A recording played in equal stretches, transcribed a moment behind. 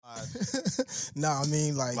No, I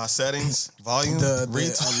mean like my settings, volume, the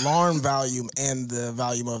alarm volume and the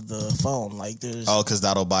volume of the phone. Like there's because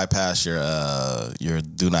that'll bypass your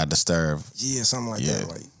do not disturb. Yeah, something like that.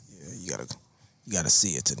 Like you gotta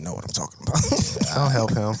see it to know what I'm talking about. I'll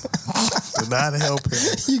help him. Do not help him.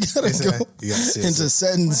 You gotta go into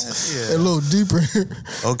settings a little deeper.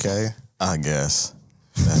 Okay, I guess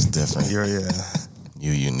that's different. You're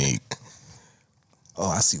You unique. Oh,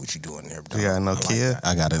 I see what you're doing there, bro. You got no kid?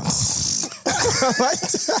 I got it.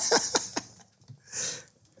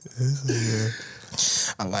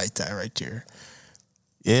 I like that right there.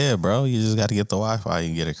 Yeah, bro. You just got to get the Wi-Fi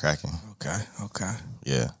and get it cracking. Okay.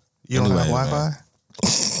 Yeah. You don't have Wi-Fi?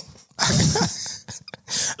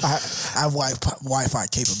 I have Wi-Fi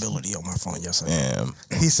capability on my phone. Yes, I do. Damn.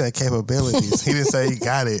 He said capabilities. He didn't say he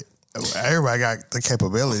got it. Everybody got the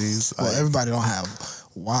capabilities. Well, everybody don't have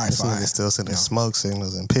Wi-Fi. This nigga still sending smoke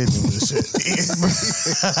signals and pigeons and shit.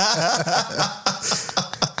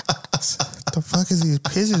 What the fuck is these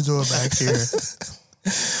pigeons doing back here?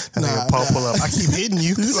 And pull up. I keep hitting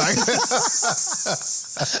you. Like,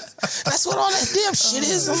 that's what all that damn shit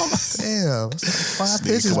is. Damn, 5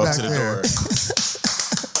 pigeons back there.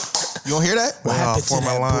 You don't hear that? What happened to for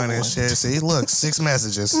my that line boy? and shit. See, look, 6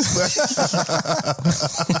 messages. You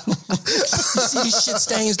see these shit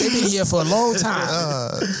stains? They've been here for a long time.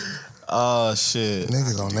 Oh, shit.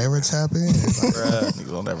 Niggas don't never tap in. Niggas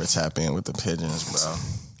don't ever tap in with the pigeons, bro.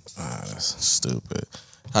 That's stupid.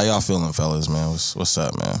 How y'all feeling, fellas, man? What's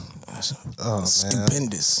up, man?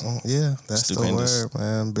 Stupendous. Yeah, that's Stupendous. the word,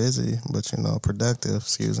 man. Busy, but productive,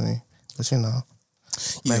 excuse me. But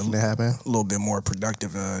making it happen. A little bit more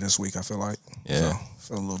productive this week, I feel like. Yeah.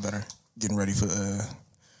 So, feel a little better. Getting ready for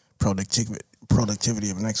productivity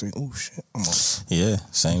of next week. Oh, shit. Almost. Yeah,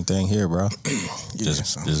 same thing here, bro.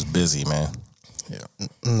 Just busy, man. Yeah.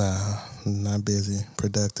 Nah, not busy.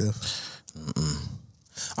 Productive.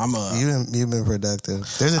 You've been productive.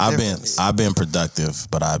 There's a difference. I've been productive,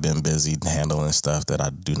 but I've been busy handling stuff that I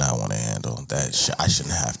do not want to handle. That I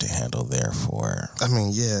shouldn't have to handle. Therefore, I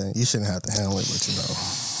mean, yeah, you shouldn't have to handle it, but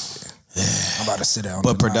I'm about to sit down.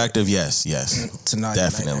 But productive, yes, tonight,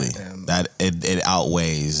 definitely. That it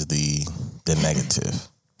outweighs the negative.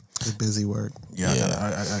 The busy work.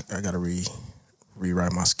 Yeah. I gotta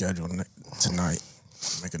rewrite my schedule tonight.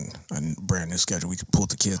 Making a brand new schedule. We could pull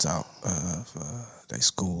the kids out of their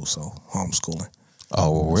school, so homeschooling.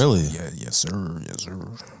 Oh, really? Yeah, yes, sir. Yes, sir.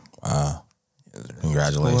 Wow. Yes, sir.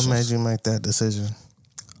 Congratulations. What made you make that decision?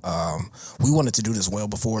 We wanted to do this well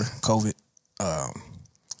before COVID.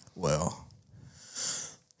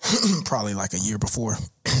 Probably like a year before.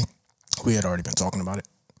 We had already been talking about it.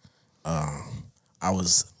 I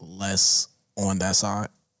was less on that side.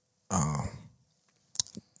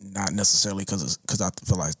 Not necessarily because I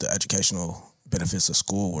feel like the educational benefits of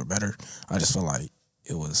school were better. I just feel like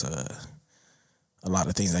it was a lot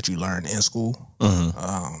of things that you learn in school,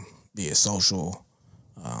 be it social,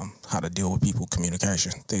 how to deal with people,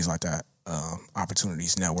 communication, things like that,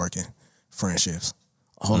 opportunities, networking, friendships,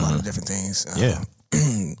 a whole lot of different things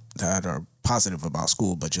that are positive about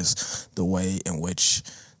school, but just the way in which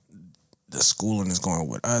the schooling is going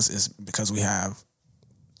with us is because we have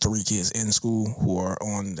 3 kids in school who are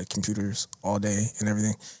on the computers all day and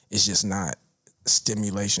everything. It's just not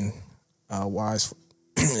stimulation wise.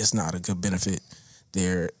 It's not a good benefit.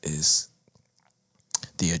 There is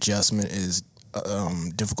the adjustment is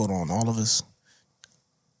difficult on all of us,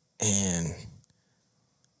 and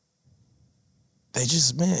they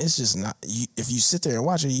just, man, it's just not. If you sit there and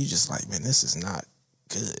watch it, you just like, man, this is not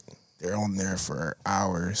good. They're on there for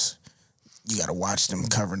hours. You got to watch them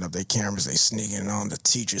covering up their cameras. They sneaking on. The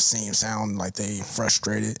teachers sound like they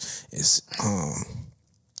frustrated. It's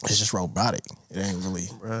just robotic. It ain't really,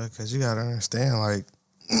 bro. Because you got to understand, like,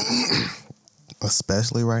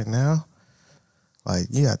 especially right now, like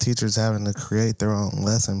you got teachers having to create their own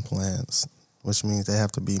lesson plans, which means they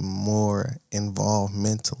have to be more involved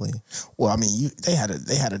mentally. Well, I mean, they had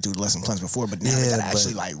to do lesson plans before, but now they got to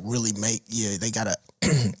actually like really make. Yeah, they got to.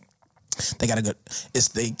 They gotta go.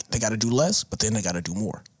 They gotta do less, but then they gotta do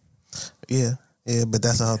more. Yeah, but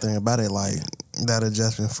that's the whole thing about it. Like that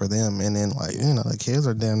adjustment for them, and then like the kids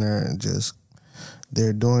are down there and just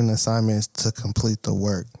they're doing assignments to complete the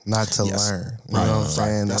work, not to learn. You know what I'm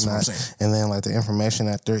saying? That's what I'm saying. And then like the information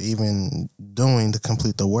that they're even doing to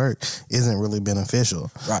complete the work isn't really beneficial.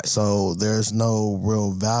 Right. So there's no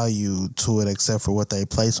real value to it except for what they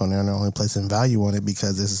place on there, and they're only placing value on it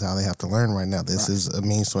because this is how they have to learn right now. This is a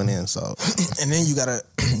means to an end. So, and then you gotta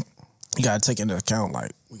take into account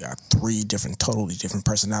like we got 3 totally different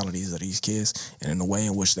personalities of these kids, and in the way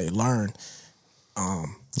in which they learn,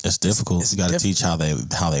 It's difficult. You got to teach how they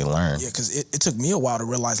learn. Yeah, because it took me a while to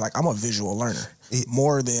realize like I'm a visual learner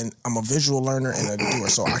more than I'm a visual learner and a doer.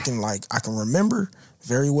 So I can remember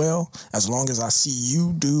very well as long as I see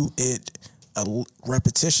you do it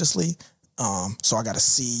repetitiously. So I got to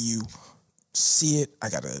see it. I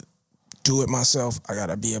got to do it myself. I got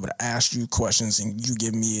to be able to ask you questions and you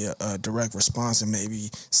give me a direct response, and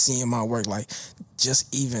maybe seeing my work, like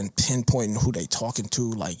just even pinpointing who they talking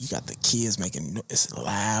to. Like you got the kids making it's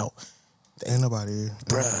loud. Ain't nobody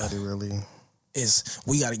really.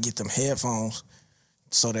 We got to get them headphones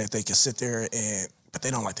so that they can sit there but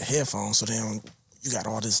they don't like the headphones, so you got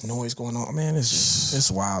all this noise going on. Man,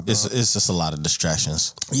 it's wild. Dog. It's just a lot of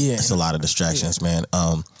distractions. Yeah, it's a lot of distractions, man.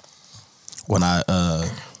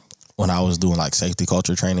 When I was doing like safety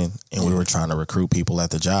culture training and we were trying to recruit people at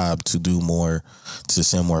the job to do more, to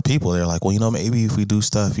send more people, they're like, well, maybe if we do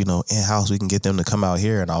stuff, in-house, we can get them to come out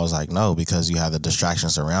here. And I was like, no, because you have the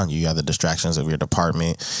distractions around you. You have the distractions of your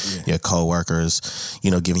department, your coworkers,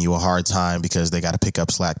 giving you a hard time because they got to pick up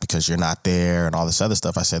slack because you're not there and all this other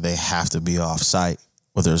stuff. I said, they have to be off site.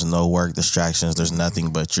 Where there's no work distractions, there's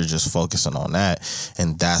nothing but you're just focusing on that.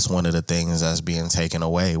 And that's one of the things that's being taken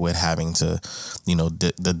away with having to,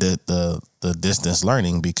 the distance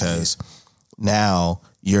learning, because now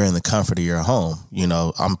you're in the comfort of your home.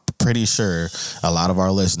 I'm pretty sure a lot of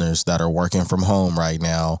our listeners that are working from home right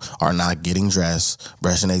now are not getting dressed,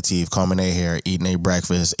 brushing their teeth, combing their hair, eating their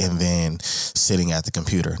breakfast, and then sitting at the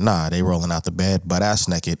computer. Nah, they rolling out the bed, butt ass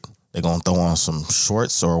naked. They're going to throw on some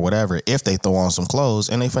shorts or whatever, if they throw on some clothes,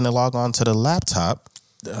 and they finna log on to the laptop.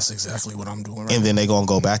 That's exactly what I'm doing right And then they're going to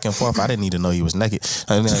go back and forth. I didn't need to know he was naked.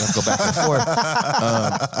 And then let's go back and forth.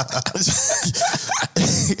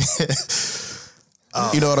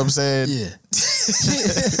 You know what I'm saying? Yeah.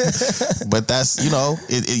 But that's, you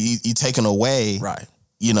taking away... Right.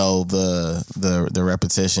 The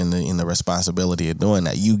repetition and the responsibility of doing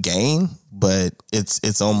that. You gain, but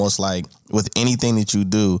it's almost like with anything that you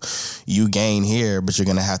do, you gain here, but you're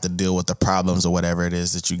gonna have to deal with the problems or whatever it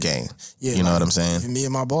is that you gain. Yeah, you know what I'm saying? Me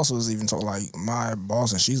and my boss was even told, like my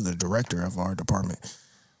boss, and she's the director of our department.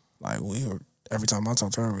 Like every time I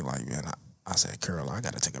talk to her, we like, man, I said, Carol, I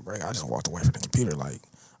gotta take a break. I just walked away from the computer. Like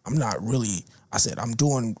I'm not really. I said I'm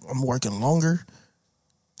working longer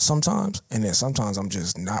sometimes, and then sometimes I'm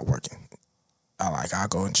just not working. I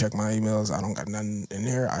go and check my emails. I don't got nothing in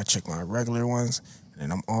there. I check my regular ones, and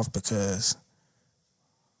then I'm off because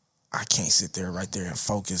I can't sit there right there and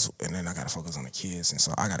focus, and then I got to focus on the kids, and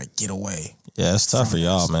so I got to get away. Yeah, it's tough for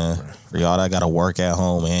y'all, man. For y'all that got to work at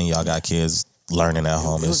home and y'all got kids learning at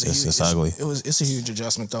home, it's ugly. It's a huge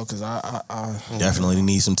adjustment though, because I definitely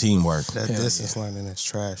need some teamwork. That distance learning is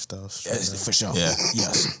trash though. For sure. Yeah.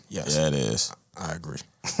 Yes. Yeah, it is. I agree.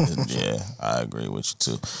 Yeah, I agree with you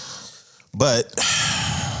too. But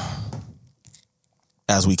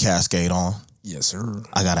as we cascade on, yes, sir,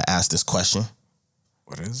 I gotta ask this question.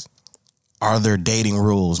 What is? Are there dating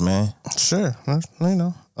rules, man? Sure.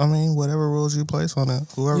 Whatever rules you place on it,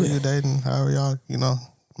 whoever you're dating, however y'all,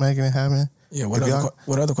 making it happen. Yeah.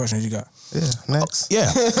 What other questions you got? Yeah. Next. Yeah.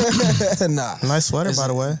 Nah. Nice sweater, by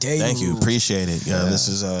the way. Thank you. Appreciate it. Yeah. This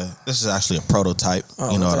is actually a prototype.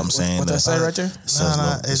 You know what I'm saying? What that say right there?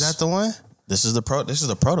 Is that the one? This is the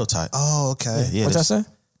prototype. Oh, okay. Yeah, what that say?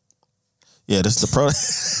 Yeah, this is the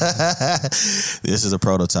This is the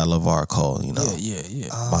prototype LeVar Cole. Yeah.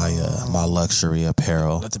 My luxury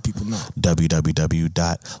apparel. Let the people know.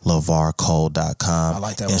 www.levarcole.com. I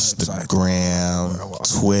like that Instagram,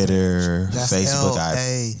 website. Twitter, That's Facebook.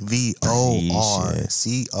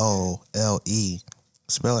 LAVORCOLE.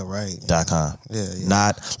 Spell it right. .com. Yeah.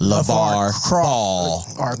 Not LeVar Cole.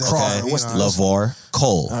 Or Crawford. Okay. LeVar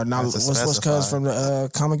Cole. What's cuz from the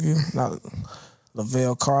Comic View? Not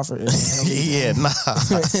Lavelle Crawford. Yeah, nah.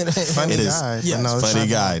 Funny guy. Yeah, funny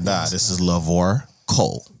guy. Nah, this is LeVar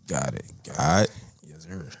Cole. Got it. All right. Yes,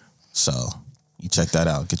 sir. So you check that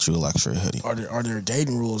out. Get you a luxury hoodie. Are there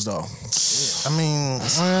dating rules though? I mean,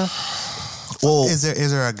 well, is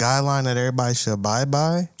there a guideline that everybody should abide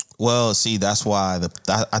by? Well, see, that's why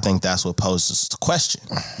I think that's what poses the question.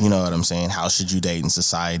 You know what I'm saying? How should you date in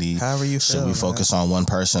society? However you feel. Should we focus on one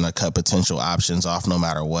person or cut potential options off no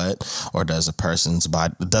matter what? Or does a person's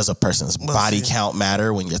body count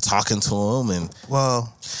matter when you're talking to them? And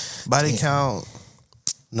body count,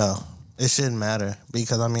 no. It shouldn't matter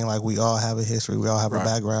because, we all have a history. We all have a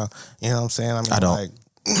background. You know what I'm saying? I don't.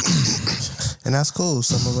 And that's cool.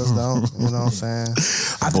 Some of us don't. You know what I'm saying?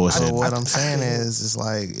 Bullshit. What I'm saying is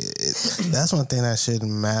that's one thing that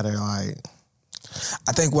shouldn't matter. Like,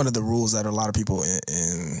 I think one of the rules that a lot of people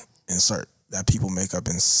insert that people make up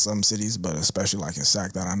in some cities, but especially like in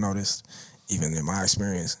SAC that I noticed, even in my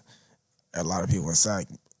experience, a lot of people in SAC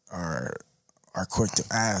are quick to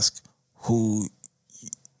ask who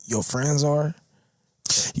your friends are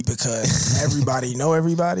because everybody know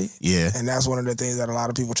everybody. Yeah. And that's one of the things that a lot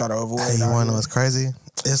of people try to avoid. Hey, you want to know what's crazy?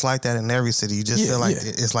 It's like that in every city. You just feel like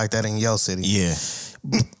it's like that in your city. Yeah.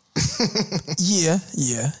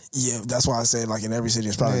 Yeah. That's why I say like in every city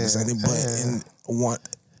it's probably the same thing. But in one,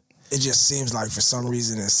 it just seems like for some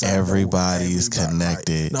reason it's everybody's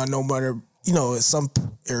connected. Like, no matter, in some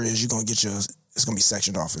areas you're gonna get it's gonna be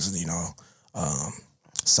sectioned off as,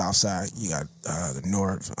 South Side, you got the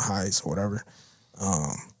North Heights or whatever.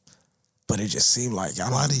 But it just seemed like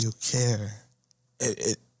why do you care?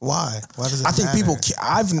 Why? Why does it I think matter? people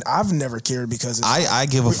I've never cared because it's I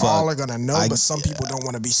give a fuck. We all are gonna know, but some people don't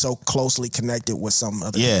want to be so closely connected with some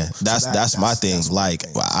other Yeah, people. that's my thing. That's like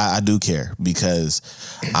I do care because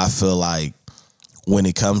I feel like when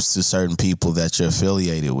it comes to certain people that you're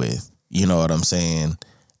affiliated with, you know what I'm saying?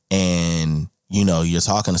 And you're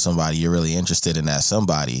talking to somebody, you're really interested in that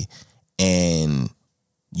somebody, and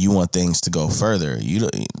you want things to go further.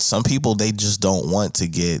 Some people, they just don't want to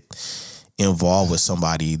get involved with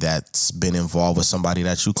somebody that's been involved with somebody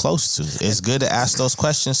that you close to. It's good to ask those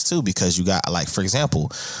questions too, because you got, like, for example,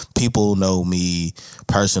 people know me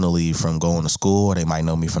personally from going to school, or they might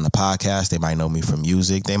know me from the podcast, they might know me from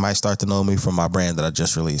music, they might start to know me from my brand that I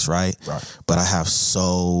just released, right? But I have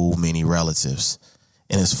so many relatives.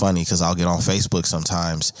 And it's funny because I'll get on Facebook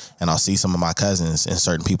sometimes and I'll see some of my cousins in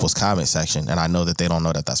certain people's comment section, and I know that they don't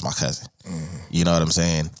know that that's my cousin. Mm-hmm. You know what I'm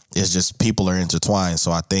saying? It's just people are intertwined.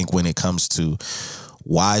 So I think when it comes to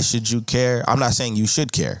why should you care, I'm not saying you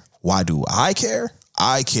should care. Why do I care?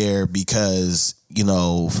 I care because,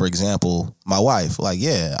 for example, my wife, like,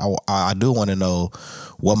 I do want to know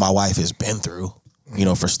what my wife has been through,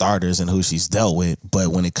 for starters, and who she's dealt with. But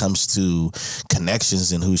when it comes to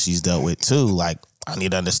connections and who she's dealt with too, like, I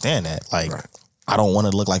need to understand that. Like, I don't want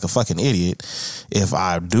to look like a fucking idiot if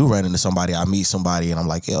I do run into somebody, I meet somebody, and I'm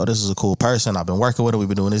like, yo, this is a cool person. I've been working with her. We've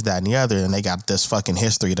been doing this, that, and the other. And they got this fucking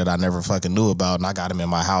history that I never fucking knew about. And I got them in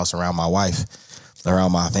my house around my wife,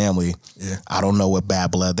 around my family. Yeah. I don't know what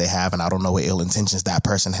bad blood they have, and I don't know what ill intentions that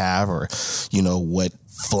person have, or, what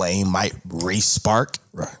flame might re-spark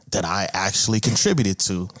that I actually contributed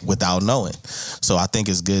to without knowing. So I think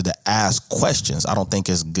it's good to ask questions. I don't think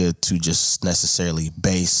it's good to just necessarily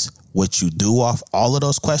base what you do off all of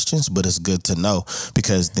those questions, but it's good to know,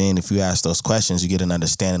 because then if you ask those questions, you get an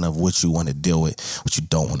understanding of what you want to deal with, what you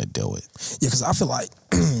don't want to deal with. Yeah, because I feel like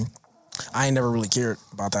I ain't never really cared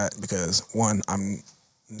about that because, one, I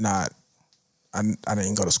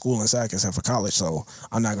didn't go to school in SAC except for college, so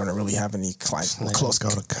I'm not going to really have any close. Go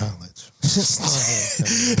to college.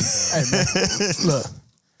 Hey, man, look,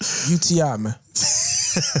 UTI, man.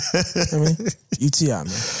 UTI, man.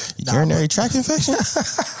 Urinary tract infection?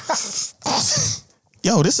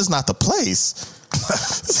 Yo, this is not the place.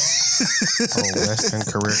 Western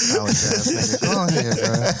career college ass nigga. Go ahead,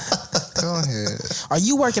 bro. Go ahead. Are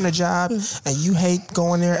you working a job and you hate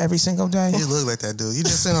going there every single day? You look like that dude. You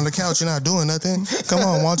just sitting on the couch, you're not doing nothing. Come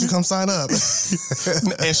on, why don't you come sign up?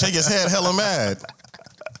 And shake his head hella mad.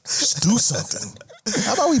 Just do something.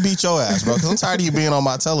 How about we beat your ass, bro? Because I'm tired of you being on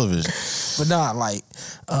my television. But nah, like,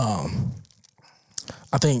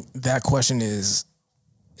 I think that question it's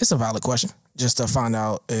a valid question. Just to find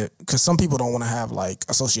out, because some people don't want to have like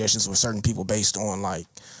associations with certain people based on like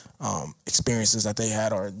experiences that they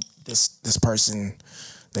had, or this person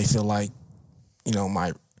they feel like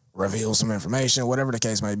might reveal some information, whatever the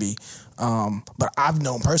case may be. But I've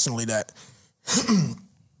known personally that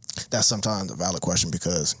that's sometimes a valid question,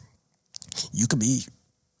 because you could be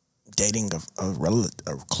dating a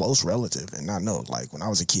close relative and not know. Like when I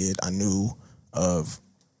was a kid, I knew of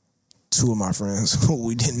two of my friends who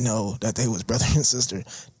we didn't know that they was brother and sister.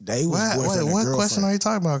 They was boyfriend and girlfriend. What question are you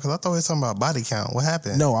talking about? Because I thought we were talking about body count. What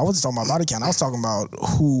happened? No, I wasn't talking about body count. I was talking about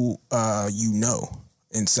who you know,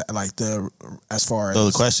 and like as far as. So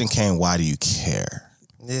the question came, why do you care?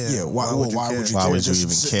 Yeah. Why would you care? Why would you even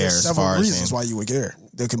care? There's several reasons why you would care.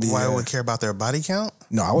 There could be why I would care about their body count.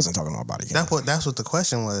 No, I wasn't talking about body count. That's what the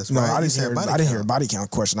question was. No, right? I didn't hear a body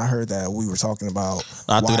count question. I heard that we were talking about.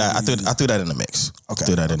 I threw that in the mix. Okay.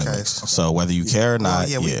 Threw that in the mix. Okay. So whether you care or not,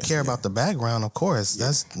 we care about the background, of course.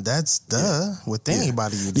 That's with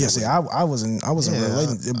anybody you do. Yeah, see, I wasn't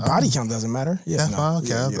relating. Body count doesn't matter. Yeah, that's fine.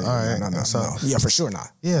 Okay, all right. No. Yeah, for sure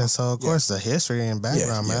not. Yeah, so of course the history and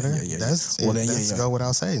background matter. That's go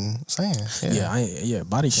without saying.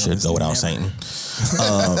 Body count should go without saying.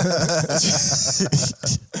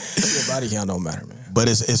 Body count don't matter, man. But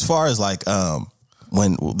as far as like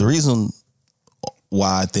when the reason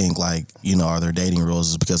why I think like, are there dating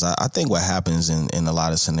rules is because I think what happens in a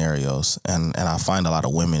lot of scenarios, and I find a lot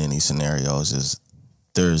of women in these scenarios, is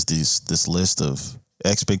there's this list of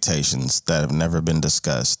expectations that have never been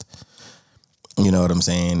discussed. You know what I'm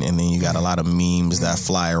saying? And then you got a lot of memes that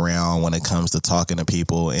fly around when it comes to talking to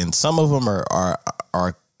people, and some of them are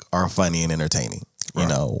funny and entertaining. Right.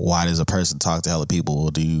 Why does a person talk to hella people?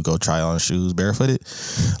 Do you go try on shoes barefooted?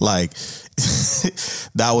 Like,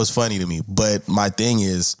 that was funny to me. But my thing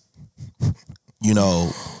is,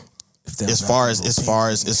 as far as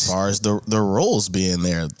the rules being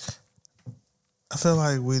there, I feel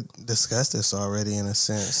like we discussed this already in a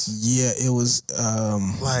sense. Yeah, it was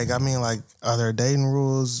are there dating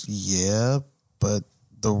rules? Yeah, but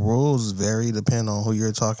the rules vary depending on who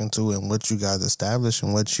you're talking to and what you guys establish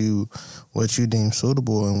and what you deem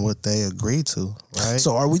suitable and what they agree to, right?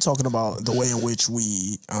 So are we talking about the way in which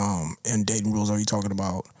we in dating rules, are you talking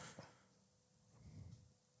about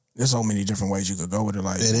there's so many different ways you could go with it,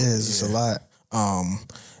 like it is, it's a lot.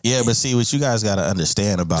 Yeah, but see what you guys gotta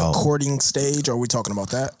understand about the courting stage, are we talking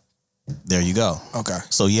about that? There you go. Okay.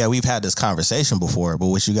 So yeah, we've had this conversation before, but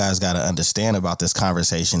what you guys got to understand about this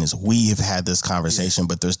conversation is we've had this conversation,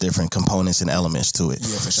 but there's different components and elements to it.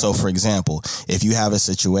 Yeah, for sure. So for example, if you have a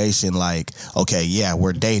situation like, okay, yeah,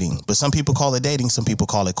 we're dating, but some people call it dating, some people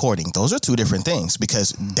call it courting. Those are two different things,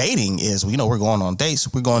 because dating is, we're going on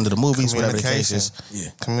dates, we're going to the movies, whatever the case is. Yeah.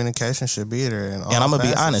 Communication should be there. And I'm going to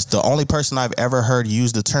be honest, the only person I've ever heard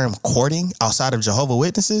use the term courting outside of Jehovah's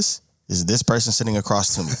Witnesses is this person sitting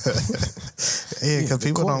across to me. Yeah, because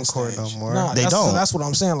people don't court no more. Nah, they don't. So that's what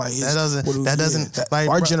I'm saying. Like that doesn't like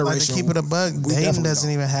our generation. Like, to keep it a buck, dating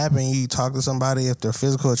doesn't even happen. You talk to somebody, if their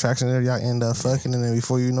physical attraction there, y'all end up fucking, and then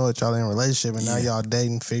before you know it, y'all in a relationship, and now y'all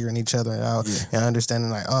dating, figuring each other out, and understanding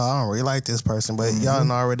like, oh, I don't really like this person, but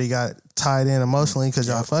y'all already got tied in emotionally because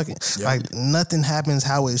y'all fucking. Like nothing happens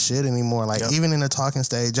how it should anymore. Like even in the talking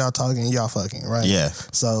stage, y'all talking, y'all fucking, right? Yeah.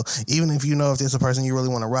 So even if you know if there's a person you really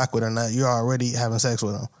want to rock with or not, you're already having sex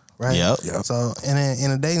with them, right? Yep. So and then in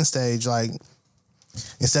a dating stage, like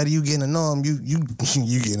instead of you getting to know them, you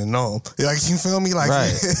getting to know them. Like, you feel me? Like, right.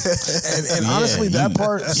 and honestly, that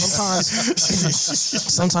part sometimes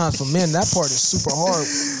for men, that part is super hard.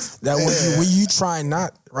 That when you try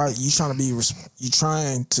not right, you trying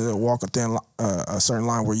to walk a certain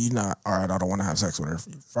line where you not, all right, I don't want to have sex with her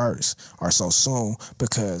first or so soon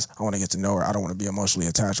because I want to get to know her. I don't want to be emotionally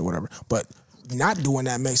attached or whatever. But not doing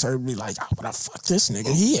that makes her be like, oh, but I fuck this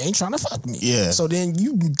nigga. He ain't trying to fuck me. Yeah. So then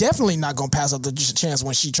you definitely not gonna pass up the chance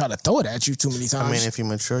when she try to throw it at you too many times. I mean, if you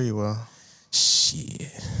mature, you will. Shit.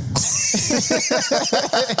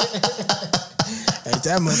 Ain't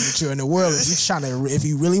that much mature in the world. If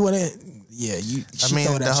you really want to, yeah, you. I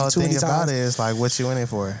mean, the whole thing about it is like, what you in it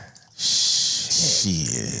for?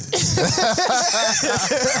 Shit.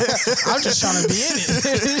 I'm just trying to be in it.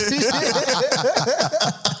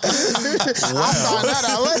 I'll find that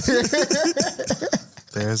out later.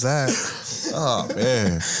 There's that. Oh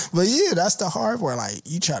man. But yeah, that's the hard part. Like,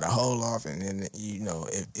 you try to hold off, and then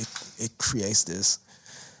it creates this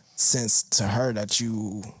sense to her that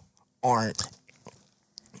you aren't.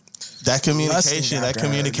 That communication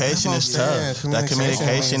is tough. That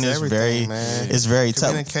communication is very tough.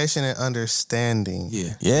 Communication and understanding.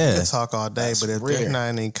 Yeah. You can talk all day, but if there's not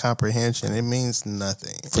any comprehension, it means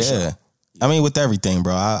nothing. For sure. I mean, with everything,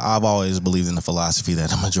 bro, I've always believed in the philosophy that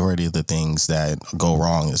the majority of the things that go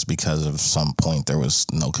wrong is because of some point there was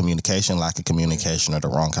no communication, lack of communication, or the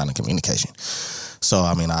wrong kind of communication. So,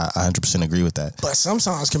 I mean, I 100% agree with that. But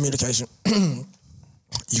sometimes communication, you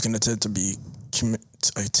can attempt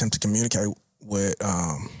to communicate with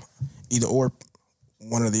either or.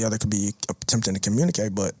 One or the other could be attempting to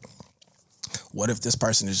communicate, but what if this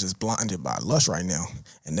person is just blinded by lust right now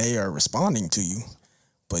and they are responding to you,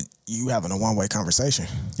 but you having a one-way conversation?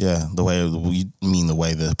 Yeah, the way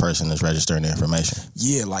the person is registering the information.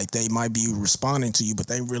 Yeah, like they might be responding to you, but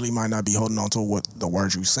they really might not be holding on to what the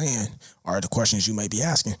words you're saying or the questions you may be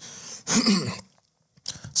asking.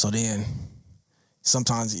 So then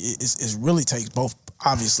sometimes it really takes both.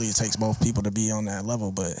 Obviously, it takes both people to be on that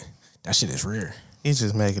level, but that shit is rare. He's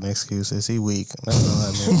just making excuses. He weak. That's all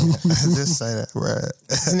I mean. Just say that, right?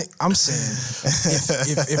 I'm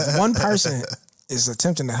saying, if one person is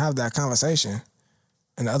attempting to have that conversation,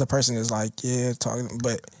 and the other person is like, yeah, talking,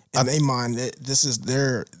 but in their mind, they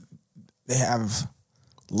have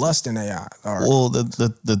lust in their eye. Well,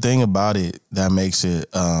 the thing about it that makes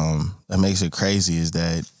it crazy is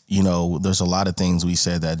that, you know, there's a lot of things we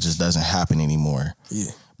said that just doesn't happen anymore.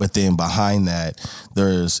 Yeah. But then behind that,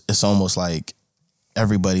 it's almost like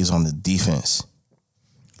everybody's on the defense.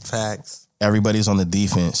 Facts. Everybody's on the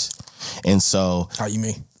defense. And so, How you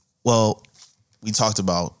mean? well, we talked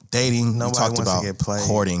about dating. Nobody we talked wants about to get played.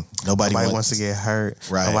 courting. Nobody wants to get hurt.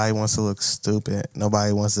 Right. Nobody wants to look stupid.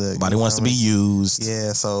 Nobody wants to be used.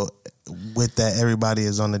 Yeah, so with that, everybody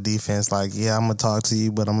is on the defense. Like, yeah, I'm gonna talk to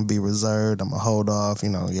you, but I'm gonna be reserved. I'm gonna hold off.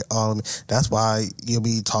 Get all of me. That's why you'll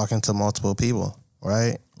be talking to multiple people,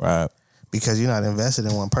 right? Right. Because you're not invested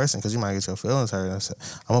in one person, because you might get your feelings hurt. I'm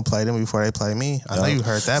gonna play them before they play me. I know you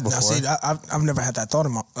heard that before. Now, see, I've never had that thought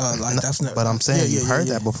in my that's never. But I'm saying you heard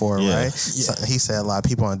that before, right? Yeah. So he said a lot of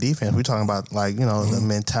people on defense. We're talking about the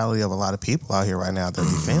mentality of a lot of people out here right now. They're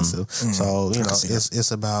defensive. So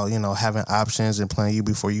it's about having options and playing you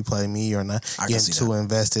before you play me, or not getting too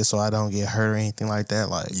invested so I don't get hurt or anything like that.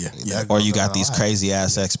 Or you got these crazy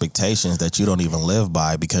ass expectations that you don't even live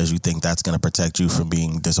by because you think that's going to protect you from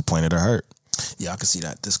being disappointed or hurt. Yeah, I can see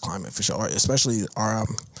that, this climate for sure, especially our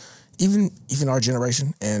even our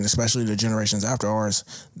generation, and especially the generations after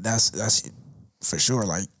ours. That's for sure.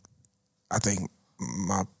 Like, I think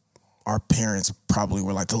our parents probably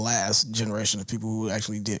were like the last generation of people who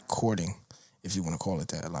actually did courting, if you want to call it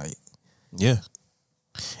that. Like, yeah.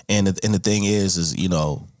 And the thing is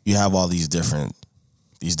you have all these different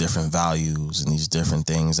values and these different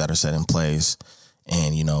things that are set in place.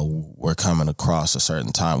 And, we're coming across a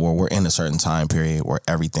certain time where we're in a certain time period where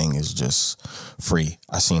everything is just free.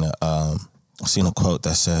 I seen a quote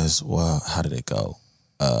that says, well, how did it go?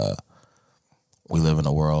 We live in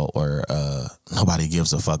a world where nobody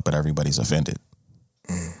gives a fuck, but everybody's offended.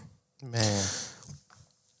 Man.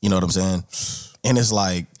 You know what I'm saying? And it's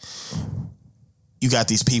like, you got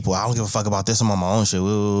these people, I don't give a fuck about this, I'm on my own shit,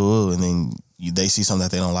 woo, and then they see something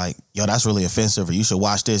that they don't like. Yo, that's really offensive, or you should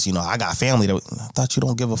watch this. I got family that I thought you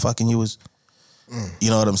don't give a fuck, and you was,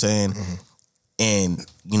 you know what I'm saying? Mm-hmm. And,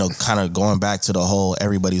 kind of going back to the whole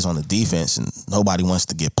everybody's on the defense and nobody wants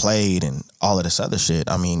to get played and all of this other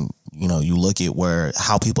shit. I mean, you look at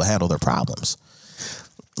how people handle their problems.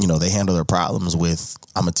 They handle their problems with,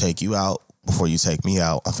 I'm going to take you out before you take me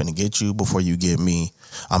out. I'm finna get you before you get me.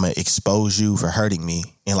 I'm going to expose you for hurting me.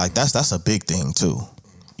 And that's a big thing too.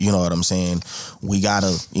 You know what I'm saying? We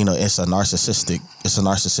gotta, it's a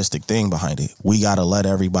narcissistic thing behind it. We gotta let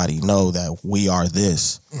everybody know that we are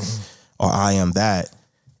this, or I am that,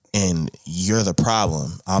 and you're the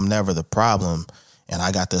problem. I'm never the problem, and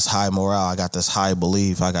I got this high morale, I got this high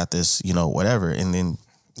belief, I got this, whatever, and then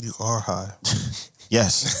you are high.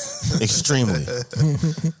 Yes, extremely,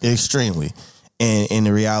 extremely, and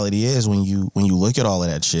the reality is when you look at all of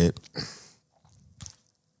that shit.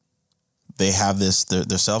 They have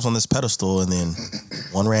themselves on this pedestal, and then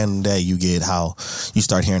one random day you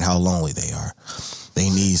start hearing how lonely they are. They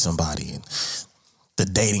need somebody, and the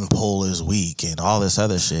dating pool is weak, and all this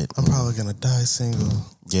other shit. I'm probably gonna die single.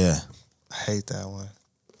 Yeah, I hate that one.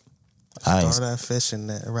 Start that fishing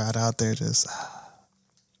net right out there, just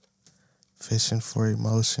fishing for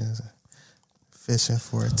emotions, fishing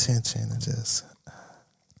for attention, and just.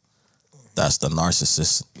 That's the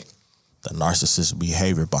narcissist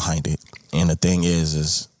behavior behind it. And the thing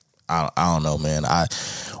is I don't know, man.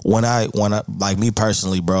 When I like me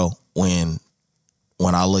personally, bro, when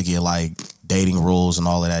I look at like dating rules and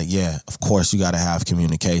all of that, yeah, of course you got to have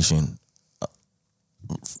communication.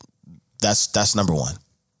 That's number one.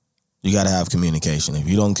 You got to have communication. If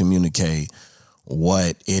you don't communicate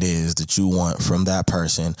what it is that you want from that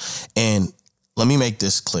person, and let me make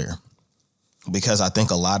this clear, because I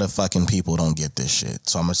think a lot of fucking people don't get this shit.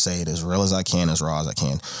 So I'm going to say it as real as I can, as raw as I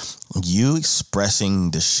can. You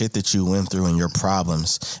expressing the shit that you went through and your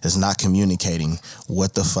problems is not communicating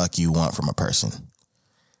what the fuck you want from a person.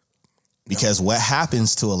 Because what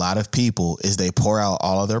happens to a lot of people is they pour out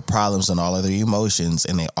all of their problems and all of their emotions,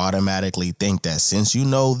 and they automatically think that since you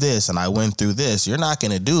know this and I went through this, you're not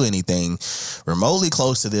going to do anything remotely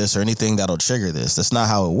close to this or anything that'll trigger this. That's not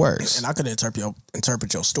how it works. And I could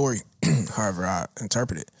interpret your story however I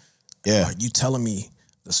interpret it. Yeah. Like you telling me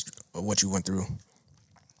what you went through.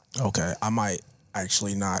 Okay, I might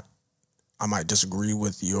disagree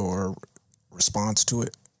with your response to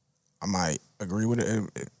it. I might agree with it in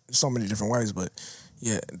so many different ways, but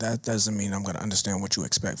yeah, that doesn't mean I'm going to understand what you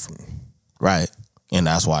expect from me. Right. And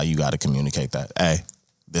that's why you got to communicate that. Hey,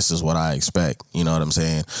 this is what I expect. You know what I'm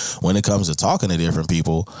saying? When it comes to talking to different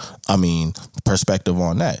people, I mean, perspective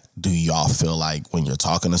on that. Do y'all feel like when you're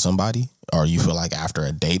talking to somebody, or you feel like after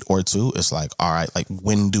a date or two, it's like, all right, like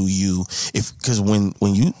when do you, because when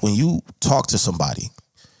you talk to somebody,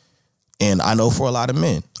 and I know for a lot of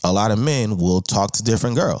men will talk to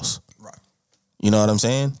different girls. Right. You know what I'm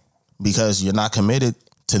saying? Because you're not committed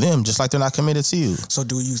to them, just like they're not committed to you. So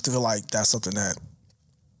do you feel like that's something that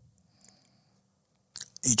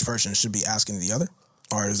each person should be asking the other?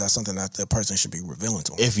 Or is that something that the person should be revealing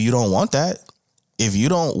to them? If you don't want that, if you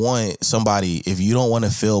don't want somebody, if you don't want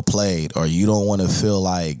to feel played, or you don't want to feel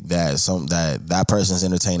like that person's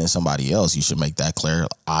entertaining somebody else, you should make that clear,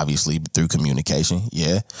 obviously through communication.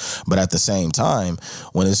 Yeah. But at the same time,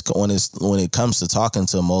 when it comes to talking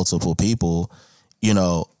to multiple people, you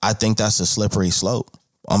know, I think that's a slippery slope.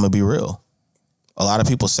 I'm gonna be real. A lot of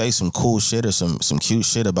people say some cool shit or some cute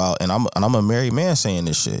shit about, and I'm a married man saying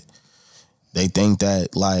this shit. They think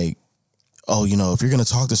that, like, oh, you know, if you're going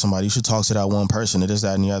to talk to somebody, you should talk to that one person. It is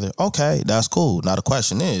that and the other. Okay, that's cool. Now the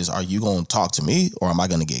question is, are you going to talk to me, or am I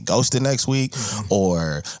going to get ghosted next week? Mm-hmm.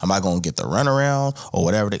 Or am I going to get the runaround or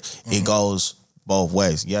whatever? It goes both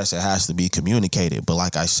ways. Yes, it has to be communicated. But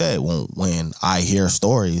like I said, when I hear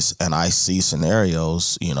stories and I see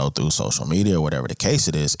scenarios, you know, through social media or whatever the case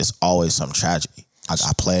it is, it's always some tragedy. I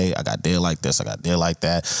got did like this, I got did like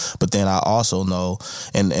that. But then I also know,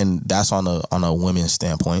 and that's on a women's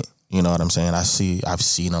standpoint. You know what I'm saying? I've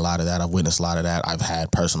seen a lot of that. I've witnessed a lot of that. I've had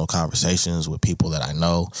personal conversations with people that I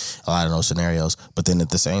know, a lot of those scenarios. But then at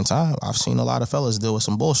the same time, I've seen a lot of fellas deal with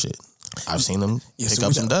some bullshit. I've seen them pick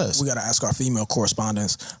up some dust. We got to ask our female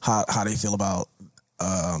correspondents how they feel about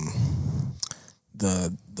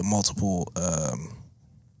the multiple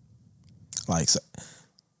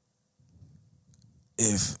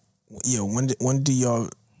when do y'all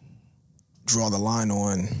draw the line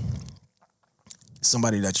on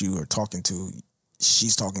somebody that you are talking to? She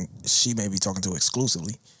may be talking to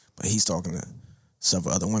exclusively, but he's talking to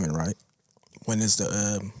several other women, right? When is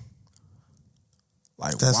the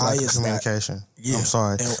that's why like is communication. That? Yeah. I'm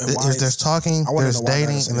sorry. And there's talking, there's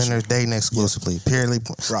dating, and then there's dating exclusively. Yeah. Purely,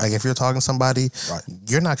 right. Like if you're talking to somebody, right.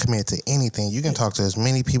 You're not committed to anything. You can talk to as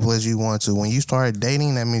many people as you want to. When you start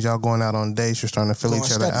dating, that means y'all going out on dates. You're starting to fill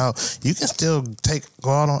each other out. You can still go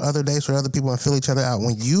out on other dates with other people and fill each other out.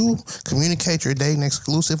 When you communicate you're dating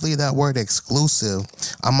exclusively, that word exclusive,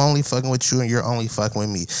 I'm only fucking with you and you're only fucking with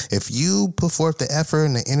me. If you put forth the effort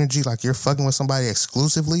and the energy like you're fucking with somebody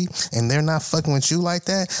exclusively and they're not fucking with you like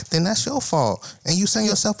that, then that's your fault. And you setting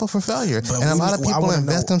yourself up for failure. But a lot of people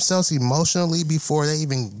invest themselves emotionally before they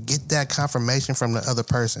even get that confirmation from the other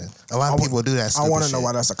person. A lot of people do that. I want to know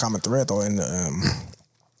why that's a common thread, though. In the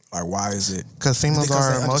like, why is it? Because females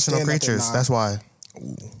are emotional creatures. That's why.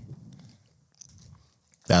 Ooh.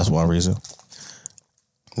 That's one reason.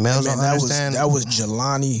 Males don't understand. That was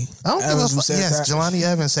Jelani Evans who said that. Yes, Jelani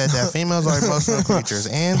Evans said that. Females are emotional creatures.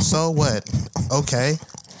 And so what? Okay.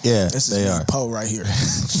 Yeah, this they is are. Poe right here.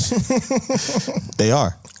 They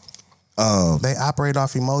are. They operate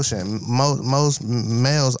off emotion. Most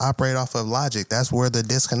males operate off of logic. That's where the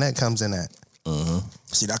disconnect comes in at. Mm-hmm.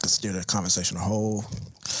 See, that could steer the conversation a whole.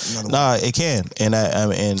 It can, and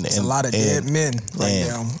there's a lot of dead men right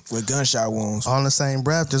now with gunshot wounds. On the same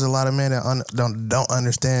breath, there's a lot of men that don't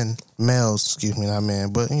understand males. Excuse me, not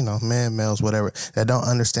men, but males, whatever, that don't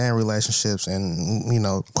understand relationships and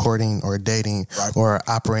courting or dating or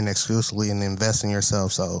operating exclusively and investing in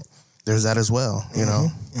yourself. So there's that as well. You know,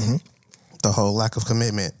 the whole lack of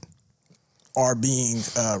commitment or being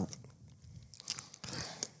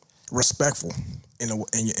respectful in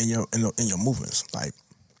your movements. Like,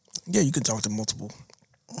 yeah, you can talk to multiple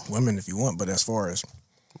women if you want, but as far as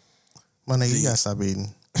my nigga, you gotta stop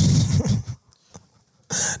eating.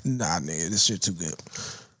 Nah, nigga, this shit too good.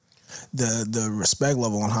 The respect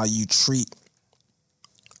level on how you treat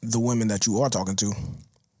the women that you are talking to.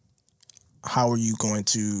 How are you going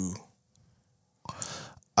to?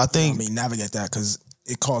 Navigate that, because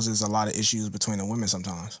it causes a lot of issues between the women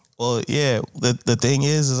sometimes. Well, yeah. The thing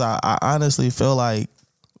is I honestly feel like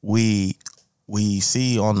we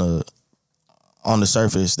see on the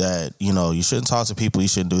surface that, you shouldn't talk to people, you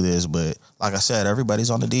shouldn't do this, but like I said, everybody's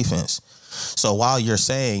on the defense. So while you're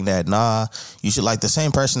saying that, nah, you should, like the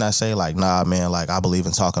same person that say like, nah, man, like I believe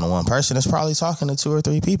in talking to one person, is probably talking to 2 or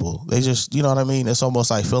 3 people. They just, you know what I mean? It's almost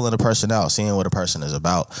like filling a person out, seeing what a person is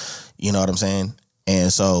about. You know what I'm saying?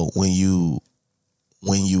 And so when you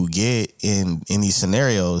get in these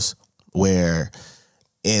scenarios where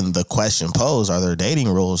in the question posed, are there dating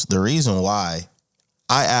rules? The reason why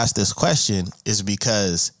I asked this question is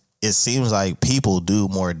because it seems like people do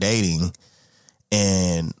more dating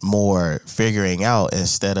and more figuring out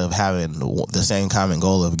instead of having the same common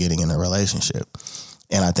goal of getting in a relationship.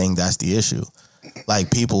 And I think that's the issue.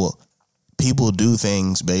 Like people do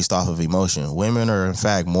things based off of emotion. Women are in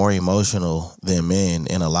fact more emotional than men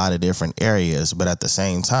in a lot of different areas, but at the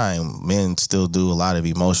same time, men still do a lot of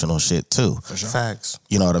emotional shit too. For sure. Facts.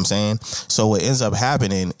 You know what I'm saying? So what ends up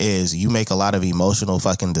happening is you make a lot of emotional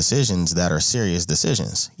fucking decisions that are serious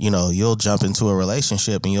decisions. You'll jump into a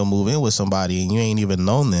relationship and you'll move in with somebody and you ain't even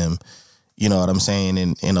known them, You know what I'm saying?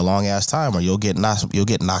 In a long ass time, or you'll get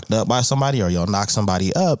knocked up by somebody, or you'll knock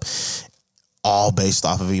somebody up, all based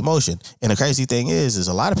off of emotion. And the crazy thing is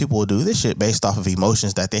a lot of people will do this shit based off of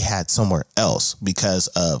emotions that they had somewhere else because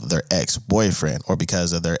of their ex-boyfriend or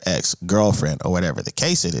because of their ex-girlfriend or whatever the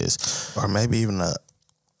case it is. Or maybe even a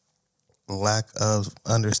lack of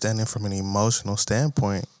understanding from an emotional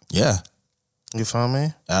standpoint. Yeah. You feel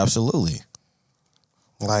me? Absolutely.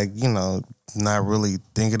 Like, you know, not really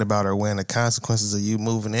thinking about or weighing the consequences of you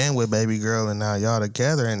moving in with baby girl and now y'all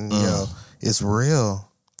together and, you know, it's real.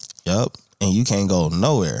 Yep. And you can't go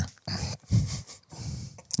nowhere.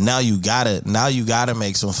 Now you gotta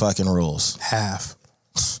make some fucking rules. Half.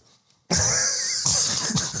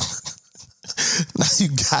 Now you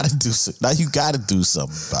gotta do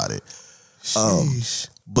something about it. Sheesh.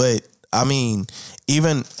 But I mean,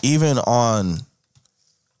 even on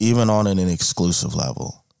an exclusive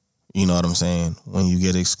level, you know what I'm saying? When you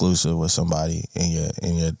get exclusive with somebody and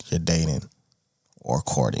you're dating or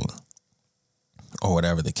courting or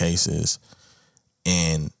whatever the case is,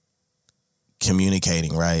 and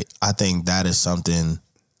communicating, right? I think that is something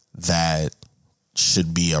that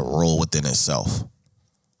should be a rule within itself,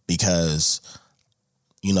 because,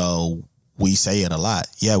 you know, we say it a lot.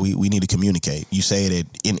 Yeah, we need to communicate. You say it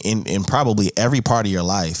in probably every part of your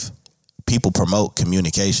life. People promote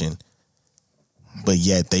communication, but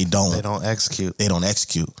yet they don't execute. They don't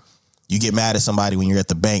execute. You get mad at somebody when you're at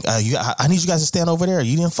the bank. I need you guys to stand over there.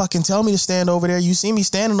 You didn't fucking tell me to stand over there. You see me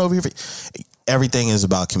standing over here. Everything is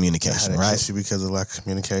about communication, right? Issue because of lack of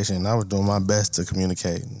communication. I was doing my best to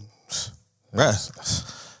communicate. Right.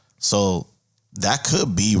 So that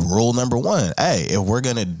could be rule number one. Hey, if we're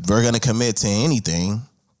gonna commit to anything,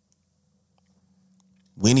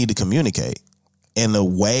 we need to communicate. And the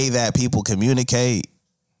way that people communicate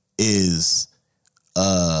is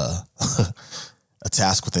a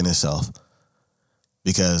task within itself.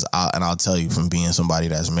 Because I'll tell you, from being somebody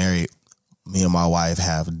that's married, me and my wife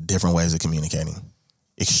have different ways of communicating.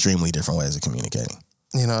 Extremely different ways of communicating.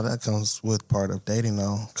 You know, that comes with part of dating,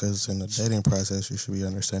 though, because in the dating process, you should be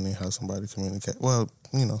understanding how somebody communicates. Well,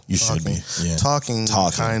 you know, you should be. Yeah. Talking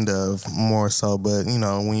kind of more so, but, you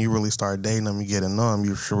know, when you really start dating them, you get to know them,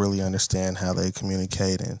 you should really understand how they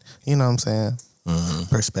communicate and, you know what I'm saying?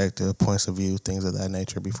 Mm-hmm. Perspective, points of view, things of that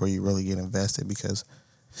nature before you really get invested, because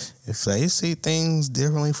if they see things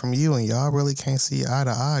differently from you and y'all really can't see eye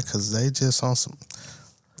to eye because they just on some...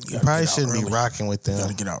 You probably shouldn't be rocking with them. You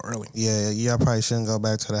gotta get out early. Yeah, y'all probably shouldn't go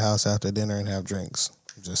back to the house after dinner and have drinks.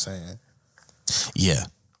 I'm just saying. Yeah.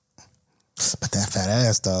 But that fat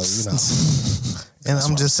ass, though, you know. And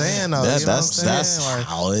I'm just saying, though. That's like,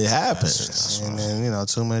 how it happens. And then, you know,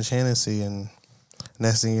 too much Hennessy, and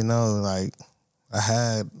next thing you know, like, I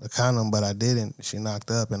had a condom, but I didn't. She knocked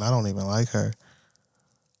up, and I don't even like her.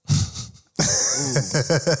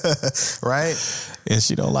 Right? And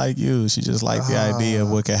she don't like you. She just like the idea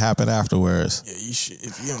of what could happen afterwards. Yeah, you should.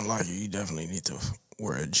 If you don't like it, you definitely need to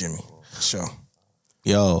wear a Jimmy. Sure.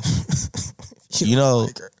 Yo, you know,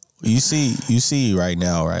 you see right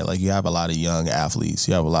now, right? Like, you have a lot of young athletes.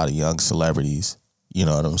 You have a lot of young celebrities. You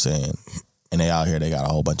know what I'm saying? And they out here, they got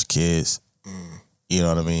a whole bunch of kids. You know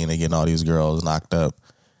what I mean? They getting all these girls knocked up.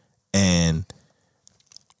 And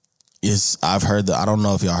I don't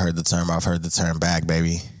know if y'all heard the term. I've heard the term bag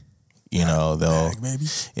baby. You know, bag baby?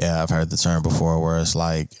 Yeah, I've heard the term before where it's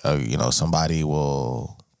like, you know, somebody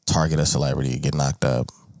will target a celebrity, get knocked up.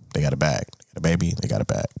 They got a bag. They got a baby. They got a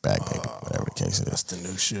bag baby, whatever the case is. That's the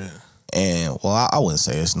new shit. And, well, I wouldn't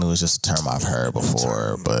say it's new. It's just a term I've heard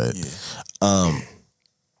before. But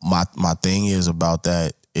my thing is about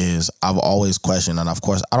that is I've always questioned, and of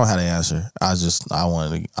course I don't have an answer. I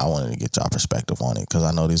wanted to get y'all perspective on it, because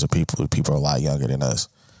I know these are people are a lot younger than us.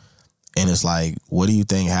 And it's like, what do you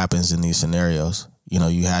think happens in these scenarios? You know,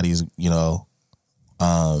 you had these, you know,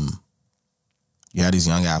 you had these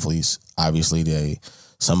young athletes. Obviously,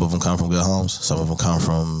 some of them come from good homes. Some of them come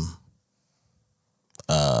from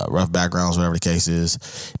rough backgrounds, whatever the case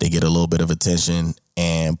is. They get a little bit of attention,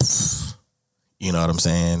 and you know what I'm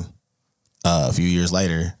saying? A few years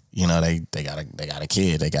later, you know, they got a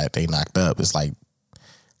kid. They knocked up. It's like,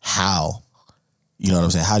 how? You know what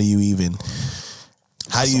I'm saying? How do you even?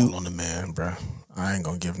 How do you? All on the man, bro. I ain't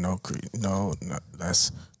gonna give no credit. No,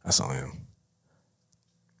 that's on him.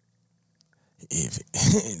 If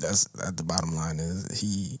that's at the bottom line is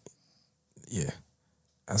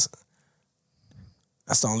that's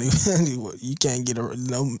the only you can't get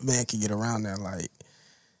no man can get around that. Like,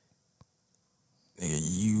 nigga,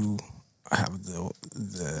 you have the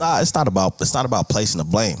Nah, it's not about placing the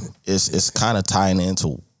blame. It's kind of tying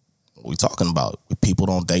into we talking about? People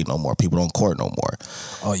don't date no more. People don't court no more.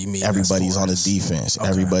 Oh, you mean everybody's on the defense? Okay.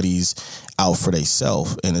 Everybody's out for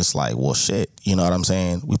themselves, and it's like, well, shit. You know what I'm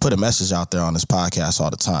saying? We put a message out there on this podcast all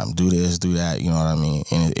the time. Do this, do that. You know what I mean?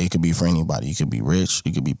 And it could be for anybody. You could be rich.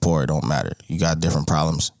 You could be poor. It don't matter. You got different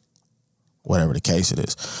problems, whatever the case it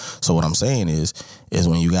is. So what I'm saying is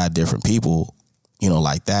when you got different people, you know,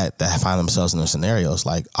 like that find themselves in those scenarios.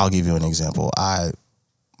 Like, I'll give you an example.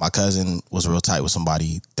 My cousin was real tight with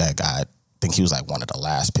somebody that got, I think he was like one of the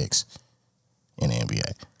last picks in the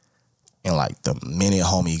NBA. And like the minute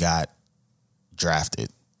homie got drafted,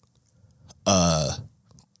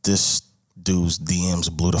 this dude's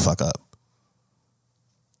DMs blew the fuck up.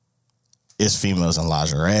 It's females in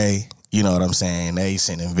lingerie. You know what I'm saying? They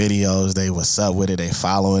sending videos. They what's up with it. They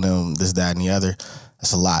following him, this, that, and the other.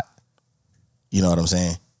 That's a lot. You know what I'm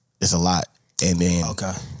saying? It's a lot. And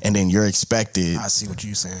then you're expected. I see what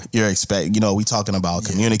you're saying. You know, we talking about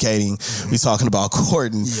communicating. We talking about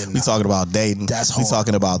courting. We talking about dating. That's hard. We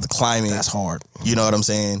talking about the climate. That's hard. You know what I'm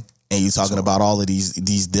saying? And you talking about all of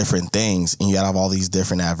these different things, and you gotta have all these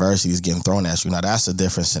different adversities getting thrown at you. Now that's a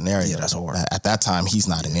different scenario. Yeah, that's hard. At that time, he's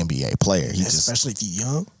not an NBA player. Especially if you're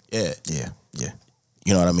young. Yeah.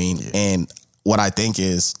 You know what I mean? Yeah. And what I think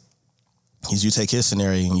is you take his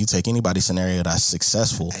scenario and you take anybody's scenario that's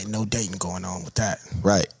successful. Ain't no dating going on with that.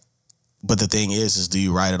 Right. But the thing is do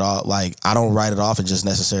you write it off? Like, I don't write it off and just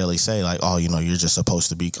necessarily say like, oh, you know, you're just supposed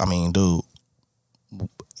to be, I mean, dude,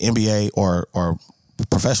 NBA or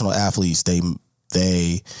professional athletes,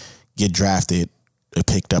 they get drafted,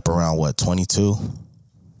 picked up around what, 22,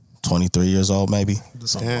 23 years old maybe?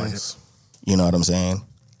 Something like it. You know what I'm saying?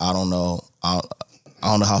 I don't know. I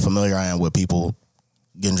don't know how familiar I am with people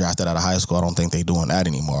getting drafted out of high school. I don't think they doing that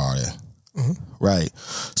anymore, are they? Mm-hmm. Right.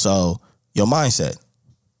 So your mindset,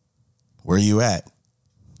 where you at?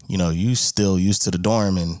 You know, you still used to the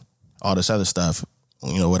dorm and all this other stuff,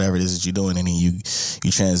 you know, whatever it is that you're doing, and then you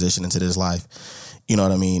transition into this life. You know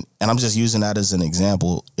what I mean? And I'm just using that as an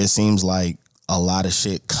example. It seems like a lot of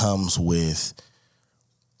shit comes with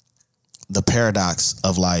the paradox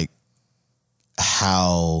of like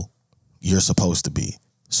how you're supposed to be.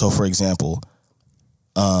 So for example,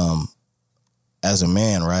 as a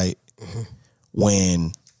man, right? Mm-hmm.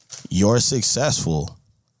 When you're successful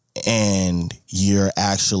and you're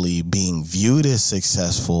actually being viewed as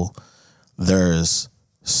successful, there's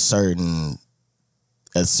a certain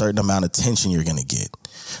amount of tension you're gonna get.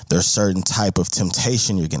 There's certain type of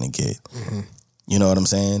temptation you're gonna get. Mm-hmm. You know what I'm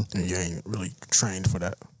saying? And you ain't really trained for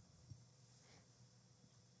that.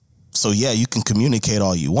 So yeah, you can communicate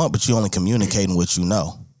all you want, but you only communicating what you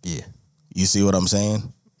know. Yeah. You see what I'm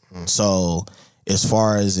saying? Mm-hmm. So as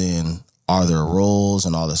far as in, are there rules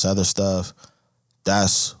and all this other stuff,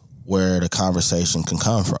 that's where the conversation can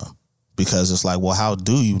come from. Because it's like, well, how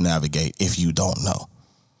do you navigate if you don't know?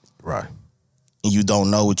 Right. And you don't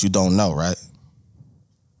know what you don't know, right?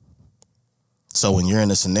 So when you're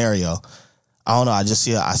in a scenario, I don't know, I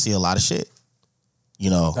see a lot of shit. You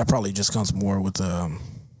know. That probably just comes more with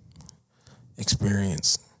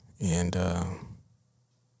experience and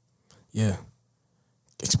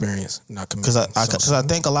experience, not commitment. Because I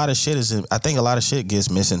think a lot of shit gets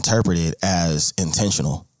misinterpreted as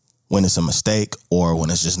intentional when it's a mistake or when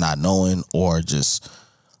it's just not knowing or just,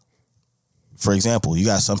 for example, you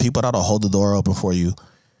got some people that'll hold the door open for you.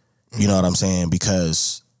 You know what I'm saying?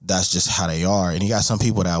 Because that's just how they are. And you got some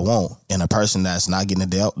people that won't. And a person that's not getting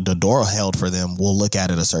the door held for them will look at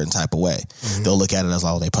it a certain type of way. Mm-hmm. They'll look at it as,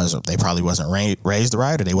 oh, they probably wasn't raised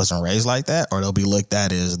right, or they wasn't raised like that, or they'll be looked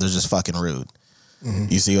at as they're just fucking rude. Mm-hmm.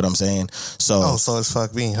 You see what I'm saying? So it's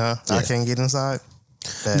fuck me, huh? Yeah. I can't get inside?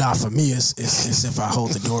 Nah, for me, it's if I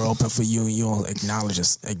hold the door open for you and you don't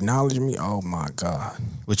acknowledge me, oh my God.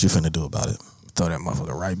 What you finna do about it? Throw that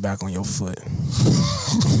motherfucker right back on your foot.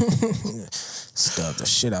 Stub the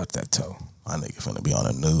shit out that toe. My nigga finna be on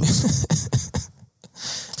the news.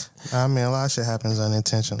 I mean, a lot of shit happens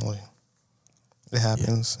unintentionally. It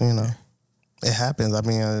happens, you know. It happens. I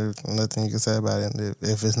mean, there's nothing you can say about it.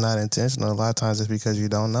 If it's not intentional, a lot of times it's because you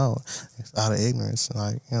don't know. It's out of ignorance.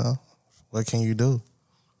 Like, you know, what can you do?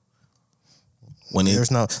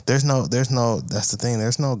 There's no, that's the thing.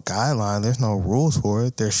 There's no guideline. There's no rules for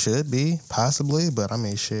it. There should be, possibly, but I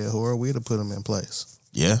mean, shit, who are we to put them in place?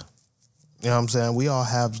 Yeah. You know what I'm saying? We all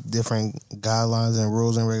have different guidelines and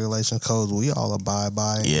rules and regulation codes we all abide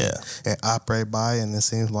by and operate by, and it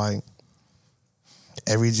seems like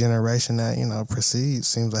every generation that, you know, proceeds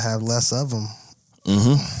seems to have less of them.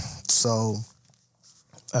 Mm-hmm. So,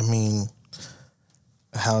 I mean,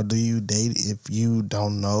 how do you date if you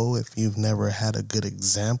don't know, if you've never had a good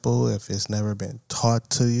example, if it's never been taught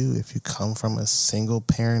to you, if you come from a single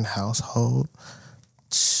parent household?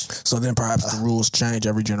 So then perhaps the rules change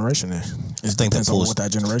every generation then. It depends on what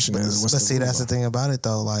that generation is. But see, that's the thing about it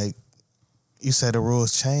though. Like, you said the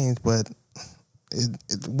rules change, but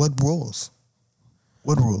what rules?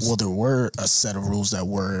 What rules? Well, there were a set of rules that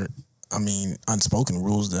were, unspoken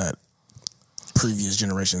rules that previous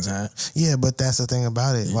generations had. Yeah, but that's the thing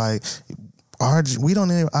about it. Yeah. Like, we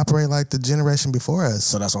don't even operate like the generation before us.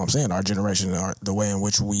 So that's what I'm saying. Our generation, the way in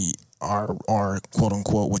which we are quote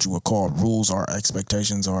unquote what you would call rules, our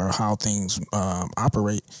expectations, or how things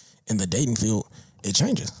operate in the dating field, it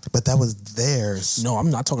changes. But that was theirs. No, I'm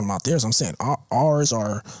not talking about theirs. I'm saying ours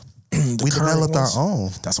are. We developed our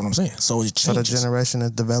own. That's what I'm saying. So it changes. So the generation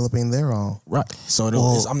is developing their own. Right. So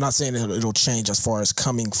I'm not saying that it'll change as far as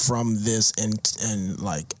coming from this and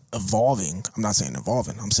like evolving. I'm not saying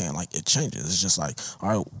evolving. I'm saying like it changes. It's just like, all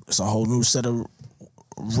right, it's a whole new set of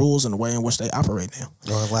rules and the way in which they operate now.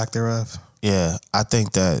 Or lack thereof. Yeah, I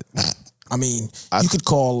think that. You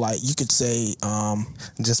could say.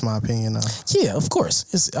 Just my opinion, though. Yeah, of course.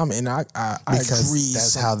 I because agree.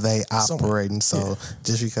 That's how they operate, and so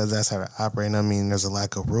just because that's how they operate, I mean, there's a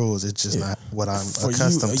lack of rules. It's just not what I'm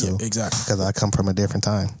accustomed to. Yeah, exactly. Because I come from a different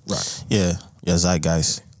time. Right. Yeah,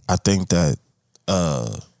 zeitgeist. I think that.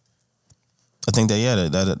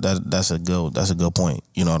 That's a good point.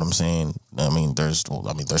 You know what I'm saying? There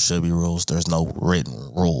should be rules. There's no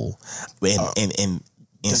written rule, and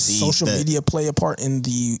does social media play a part in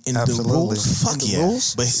the rules? Fuck yeah.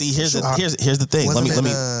 Rules? But see, here's the thing. Let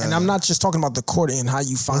me. And I'm not just talking about the courting and how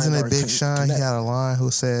you find. Wasn't it Big Sean? He had a line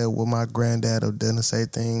who said, "Well, my granddad didn't say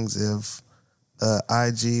things if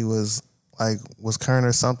IG was current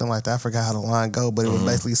or something like that." I forgot how the line go, but it was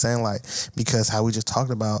basically saying like, because how we just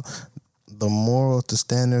talked about the morals, the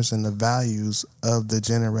standards, and the values of the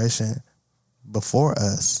generation before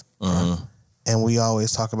us. Mm-hmm. And we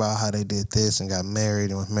always talk about how they did this and got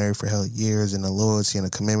married and was married for hell years and the loyalty and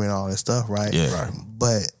the commitment and all that stuff, right? Yeah. Right.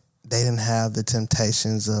 But they didn't have the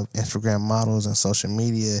temptations of Instagram models and social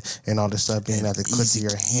media and all this stuff being at the click of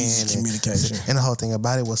your hand. Communication. And the whole thing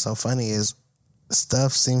about it, what's so funny is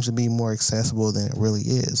stuff seems to be more accessible than it really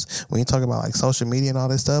is. When you talk about like social media and all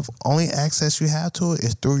this stuff, only access you have to it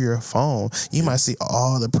is through your phone. You might see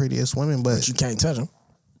all the prettiest women, but you can't touch them.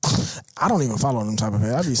 I don't even follow them type of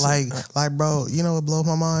page. Like, bro, you know what blows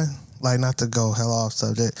my mind? Like, not to go hell off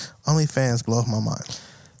subject, OnlyFans blows my mind.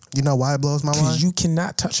 You know why it blows my mind? Because you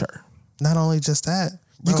cannot touch her. Not only just that,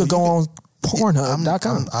 bro, you could go on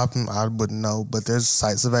Pornhub.com. I wouldn't know, but there's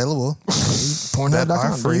sites available. Pornhub.com. That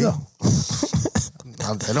are free. There you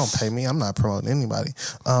go. They don't pay me. I'm not promoting anybody.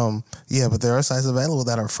 Yeah, but there are sites available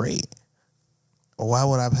that are free. Why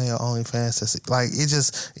would I pay an OnlyFans to see? Like, it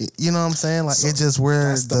just, you know what I'm saying? Like, it just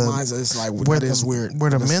where the mindset is like, that is weird.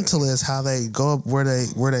 Where the mental is, how they go up, where they,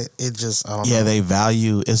 it just, I don't know. Yeah, they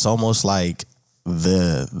value, it's almost like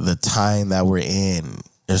the time that we're in,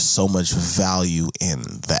 there's so much value in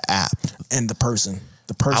the app. And the person.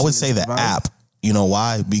 I would say the app. You know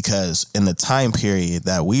why? Because in the time period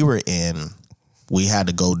that we were in, we had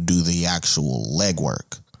to go do the actual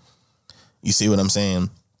legwork. You see what I'm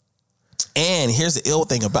saying? And here's the ill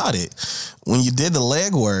thing about it. When you did the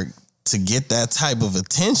legwork to get that type of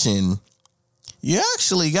attention, you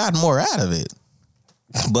actually got more out of it.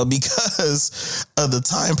 But because of the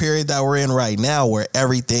time period that we're in right now, where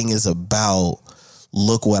everything is about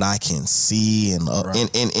look what I can see and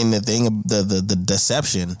and the thing, the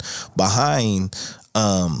deception behind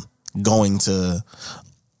going to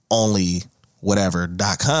only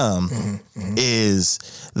whatever.com is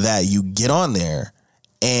that you get on there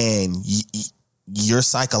and you're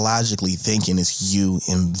psychologically thinking it's you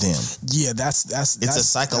and them. Yeah, that's it's a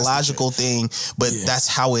psychological thing, but that's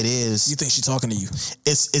how it is. You think she's talking to you?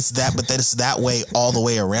 It's that, but that it's that way all the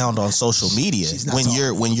way around on social media. When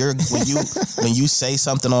you say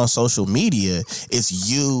something on social media,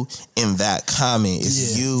 it's you in that comment,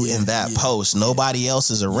 it's you in that post. Nobody else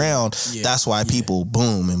is around. That's why people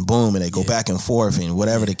boom and they go back and forth and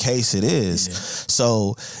whatever the case it is.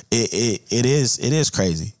 So it is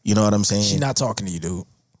crazy. You know what I'm saying? She's not talking to you, dude.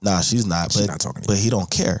 Nah, she's not. She's not talking to you. But he don't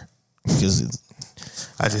care because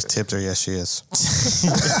I just tipped her. Yes, she is.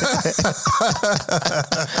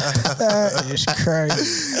 That is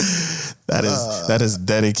crazy. That is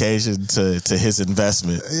dedication to his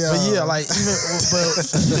investment. Yeah. But yeah, like even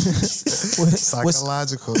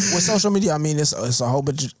psychological with social media. I mean, it's a whole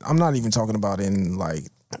bunch. I'm not even talking about in like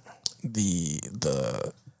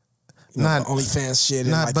the not OnlyFans shit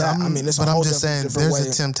and like that. I mean, it's a whole I'm just saying there's way.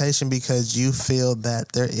 a temptation because you feel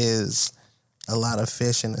that there is a lot of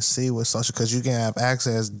fish in the sea with social, because you can have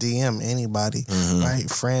access, DM anybody, right?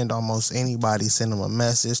 Friend almost anybody, send them a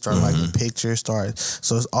message, start liking pictures,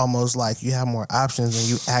 so it's almost like you have more options than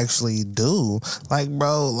you actually do. Like,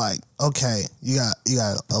 bro, like, okay, you got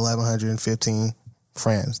 1,115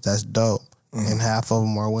 friends. That's dope. And half of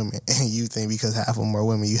them are women. And you think because half of them are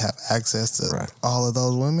women, you have access to all of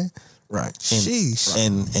those women? Right. Sheesh.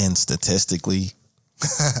 And statistically,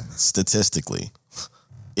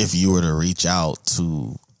 if you were to reach out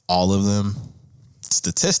to all of them,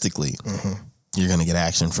 statistically, you're gonna get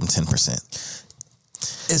action from 10%.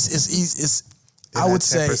 It's easy. I would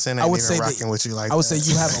say rocking with you like I would say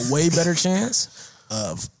you have a way better chance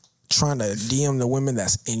of trying to DM the women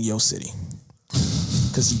that's in your city.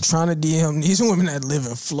 Because you're trying to DM these women that live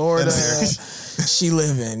in Florida. She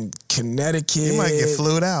live in Connecticut. You might get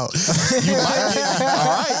flued out.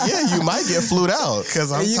 You might get flued out.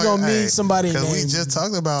 Because you're going to meet somebody. Because we just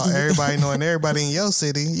talked about everybody knowing everybody in your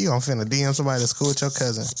city. You going to finna DM somebody that's cool with your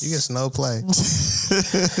cousin. You get no play. But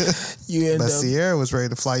Sierra was ready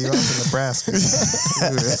to fly you out to Nebraska.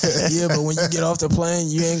 Yeah, but when you get off the plane,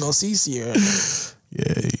 you ain't going to see Sierra.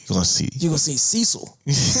 Yeah, you're gonna see Cecil.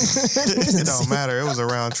 It don't matter. It was a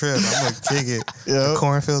round trip. I'm gonna kick it. The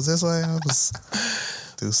cornfields this way. I was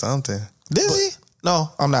do something. Dizzy? No,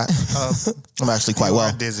 I'm not. I'm actually quite well.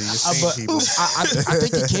 Dizzy. You're seeing people. I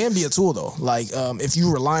think it can be a tool though. Like if you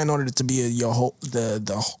relying on it to be your whole the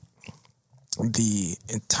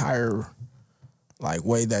entire like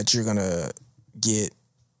way that you're gonna get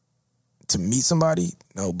to meet somebody.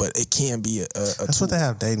 No, but it can be a That's tool. what they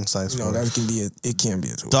have dating sites for. That it can be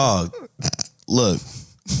a tool. Dog, look,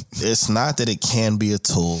 it's not that it can be a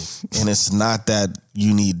tool, and it's not that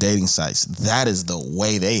you need dating sites. That is the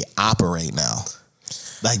way they operate now.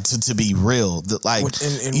 Like to be real, like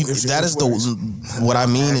that is what I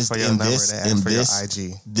mean is in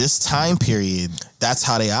this time period. That's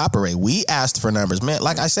how they operate. We asked for numbers, man.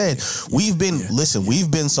 Like I said, we've been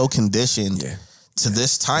so conditioned. Yeah. To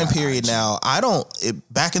this time period now,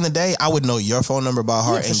 back in the day, I would know your phone number by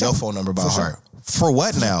heart and your phone number by heart. For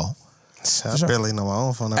what now? I barely know my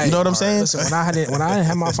own phone number. You know what I'm saying? Listen, when I didn't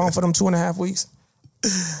have my phone for them 2.5 weeks.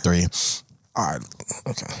 3. All right.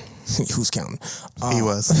 Okay. Who's counting? He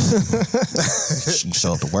was. You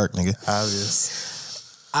show up to work, nigga.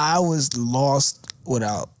 Obvious. I was lost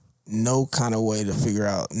without no kind of way to figure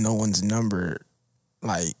out no one's number.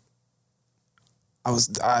 Like,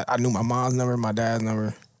 I knew my mom's number, my dad's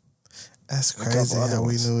number. That's crazy how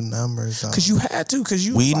we knew numbers. Because you had to.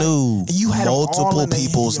 We knew you had multiple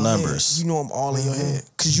people's numbers. You knew them all in your head.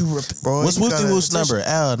 Because you were... What's Whoopty-Whoop's number?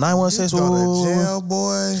 L 916. Go to jail,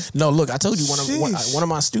 boy. No, look, I told you, one of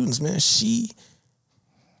my students, man, she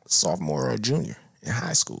sophomore or junior in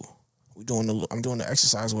high school. I'm doing the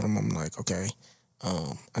exercise with him. I'm like, okay,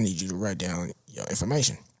 I need you to write down your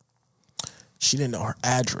information. She didn't know her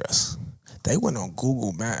address. They went on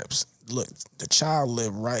Google Maps. Look, the child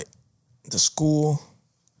lived right, the school.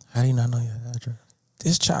 How do you not know your address?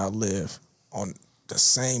 This child lived on the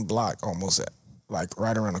same block almost like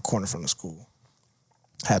right around the corner from the school.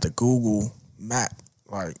 Had the Google map,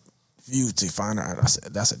 like, view to find her. I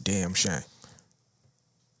said, that's a damn shame.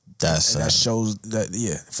 That shows that,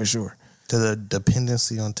 yeah, for sure. The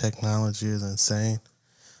dependency on technology is insane.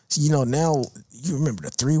 You know, now you remember the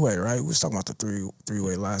 3-way, right? We was talking about the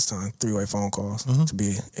three-way last time, 3-way phone calls to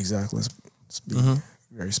be exact. Let's be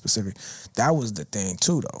very specific. That was the thing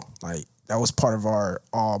too, though. Like that was part of our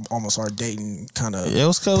almost our dating kind of. It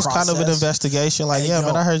was kind of an investigation. Like, man,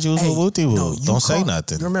 I heard you was with Wooty-Woo. No, don't say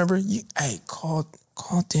nothing. You remember? Call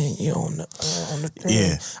Danielle on the thing.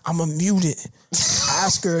 Yeah, I'ma mute it.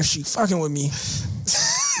 Ask her if she fucking with me.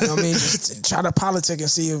 You know what I mean? Just try to politic and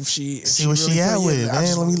see if she what she at with it, man.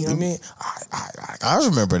 You know what I mean? I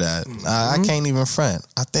remember that. I can't even front.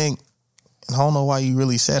 I think, and I don't know why you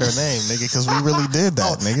really said her name, nigga, because we really did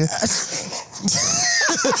that, nigga.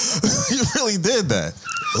 You really did that.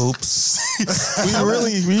 Oops. How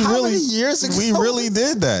many years ago? We really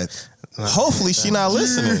did that. Hopefully she not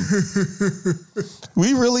listening.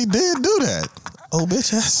 We really did do that. Oh,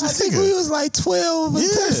 bitch ass nigga. I think we was like 12 or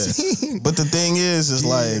 13. But the thing is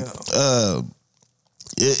like,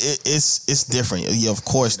 it's different. Yeah, of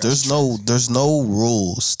course, there's no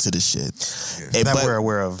rules to the shit. That we're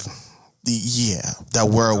aware of. That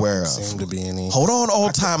we're aware of. Seem to be any. Hold on,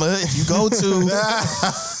 old timer. If you go to,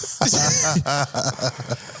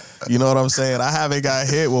 you know what I'm saying? I haven't got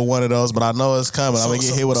hit with one of those, but I know it's coming. I'm gonna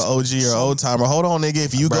get hit with an OG or old timer. Hold on, nigga.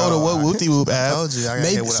 If you go to what Whoopty-Whoop app, I told you I got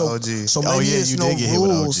hit with an OG. So maybe you did get hit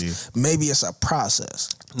with an OG. Maybe it's a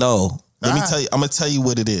process. No, let me tell you. I'm gonna tell you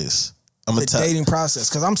what it is. the dating process?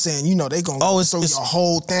 Because I'm saying, they gonna go through your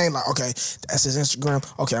whole thing. Like, okay, that's his Instagram.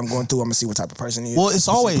 Okay, I'm going through. I'm gonna see what type of person he is. Well, it's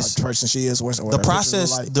always what type of person she is. The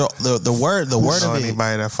process. Like. The word of it.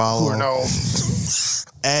 Anybody that follow her. No.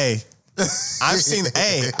 Hey,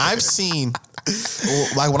 I've seen.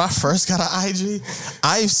 Like when I first got an IG,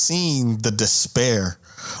 I've seen the despair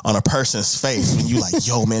on a person's face when you like,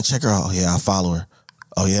 yo, man, check her out. Oh, yeah, I follow her.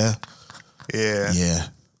 Oh yeah, yeah.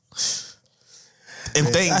 And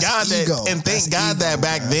thank God that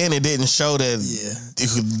back then it didn't show that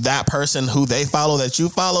that person who they follow that you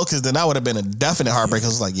follow, because then that would have been a definite heartbreak. I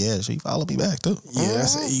was like, yeah, she followed me back too. Yeah,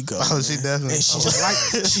 that's the ego. Oh, she definitely. And she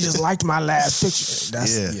just liked my last picture.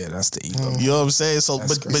 That's the ego. You know what I'm saying? So,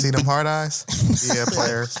 but see them hard eyes? Yeah,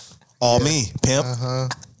 players. All me, pimp.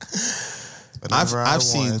 I've I've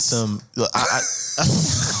seen some.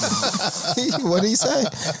 What did he say?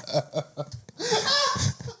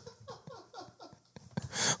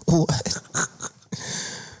 What?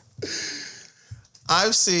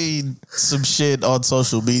 I've seen some shit on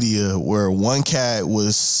social media where one cat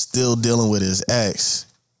was still dealing with his ex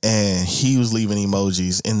and he was leaving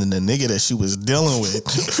emojis, and then the nigga that she was dealing with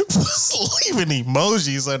was leaving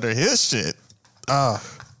emojis under his shit.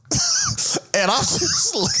 And I'm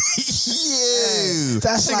just like,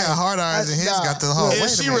 yeah. She got hard eyes and his got the whole. And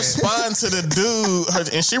she responded to the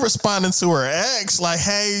dude, and she responded to her ex like,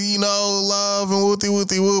 "Hey, love and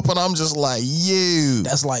whoopty whoop," and I'm just like, "You."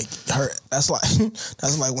 That's like her. That's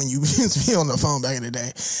like when you used to be on the phone back in the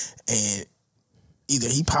day, and either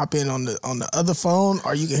he pop in on the other phone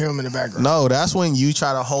or you can hear him in the background. No, that's when you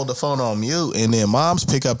try to hold the phone on mute, and then moms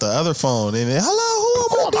pick up the other phone, and then hello.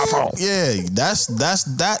 On my phone. Yeah, that's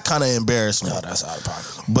that kind of embarrassment. No, that's out of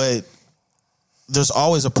pocket. But there's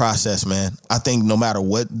always a process, man. I think no matter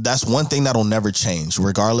what, that's one thing that'll never change,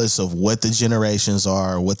 regardless of what the generations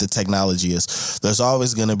are, what the technology is. There's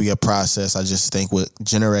always going to be a process. I just think with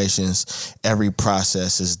generations, every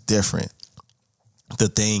process is different. The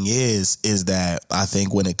thing is that I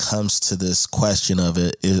think when it comes to this question of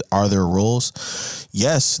are there rules?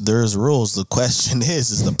 Yes, there's rules. The question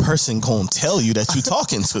is the person going to tell you that you're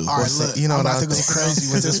talking to? All right, look, I'm about to go crazy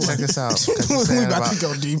with this one. Check this out.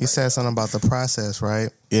 You said something about the process, right?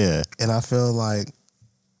 Yeah. And I feel like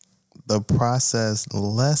the process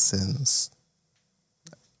lessens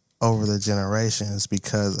over the generations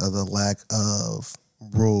because of the lack of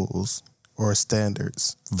rules or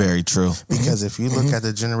standards. Very true. Because if you look at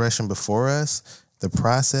the generation before us, the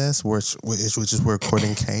process, which is where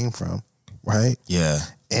courting came from, right? Yeah.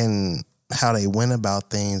 And how they went about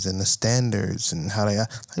things and the standards and how they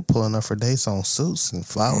pulling up for dates on suits and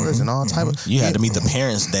flowers and all type of. You had to meet the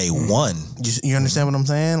parents day one. You understand what I'm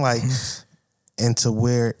saying? Like, and to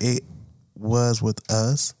where it was with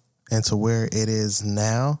us and to where it is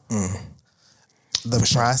now. The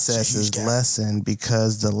process is lessened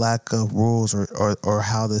because the lack of rules or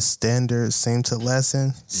how the standards seem to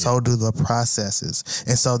lessen. So do the processes,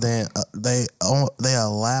 and so then they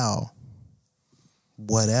allow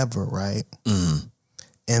whatever, right?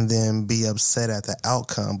 And then be upset at the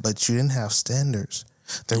outcome. But you didn't have standards.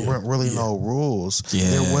 There weren't really no rules. Yeah.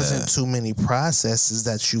 There wasn't too many processes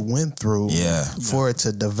that you went through for it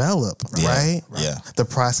to develop, right? Yeah. The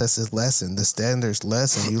process is lessened. The standards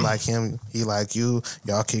lessened. You like him, he like you.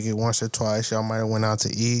 Y'all kick it once or twice. Y'all might have went out to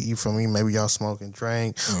eat. You feel me? Maybe y'all smoke and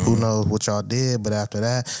drink. Who knows what y'all did? But after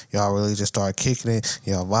that, y'all really just started kicking it.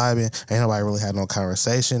 Y'all vibing. Ain't nobody really had no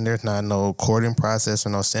conversation. There's not no courting process or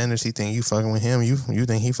no standards. He think you fucking with him. You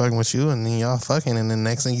think he fucking with you. And then y'all fucking. And then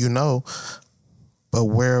next thing you know, but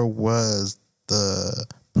where was the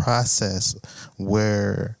process?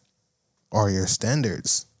 Where are your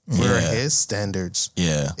standards? Where are his standards?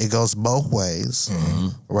 Yeah. It goes both ways,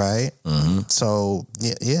 right? So,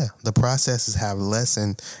 the processes have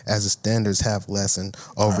lessened as the standards have lessened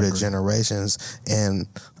over the generations. And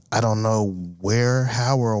I don't know where,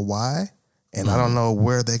 how, or why. And I don't know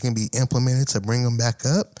where they can be implemented to bring them back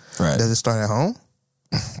up. Right. Does it start at home?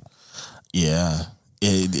 Yeah.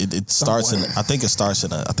 It starts in. I think it starts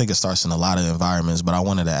in a lot of environments. But I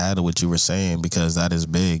wanted to add to what you were saying because that is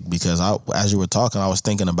big. Because as you were talking, I was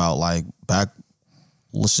thinking about like back.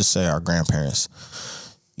 Let's just say our grandparents.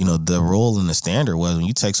 The rule and the standard was when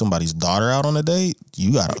you take somebody's daughter out on a date,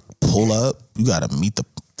 you gotta pull up. You gotta meet the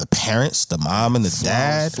parents, the mom and the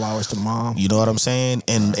dad. Flowers to mom. You know what I'm saying?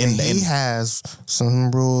 And he has some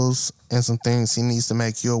rules and some things he needs to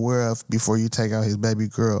make you aware of before you take out his baby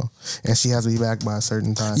girl, and she has to be back by a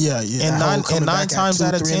certain time. Yeah. And nine times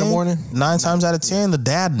out of 10, the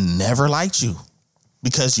dad never liked you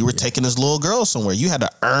because you were taking this little girl somewhere. You had to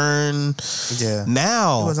earn. Yeah.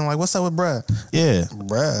 Now it wasn't like, what's up with bruh? Yeah,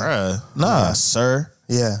 Bruh. Nah, sir.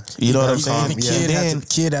 Yeah. You know what I'm saying?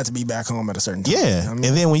 Kid had to be back home at a certain time. Yeah. You know what I mean?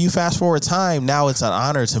 And then when you fast forward time, now it's an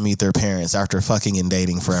honor to meet their parents after fucking and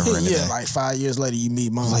dating forever. Yeah, like 5 years later, you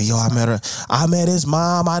meet mom. Like, yo, I met her. I met his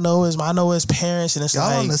mom. I know his parents, and it's Y'all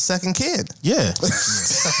like on the second kid. Yeah.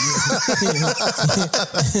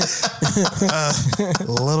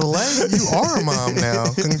 A little late. You are a mom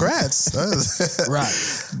now. Congrats.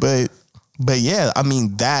 Right. But yeah, I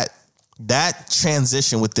mean that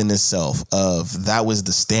transition within itself of that was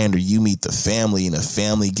the standard. You meet the family, and the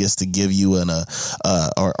family gets to give you or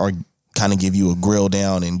kind of give you a grill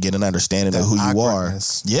down and get an understanding of who you are.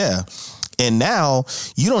 Yeah. And now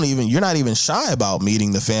you're not even shy about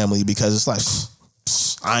meeting the family because it's like,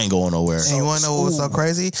 I ain't going nowhere. And you want to know what's so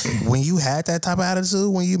crazy? When you had that type of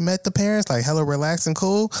attitude, when you met the parents, like hella relaxed and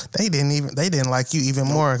cool, they didn't like you even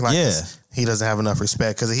more. Like, he doesn't have enough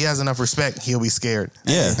respect, because if he has enough respect, he'll be scared.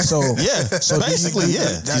 Yeah. So basically,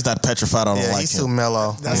 he's not petrified. I don't like he's him. too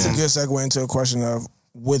mellow. That's a good segue into a question of,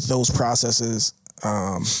 with those processes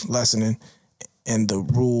lessening and the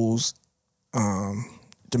rules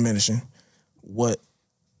diminishing, what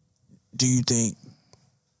do you think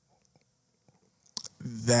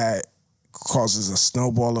that causes a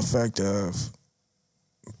snowball effect of?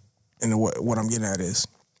 And what I'm getting at is,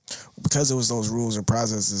 because it was those rules and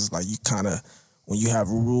processes, like you kind of, when you have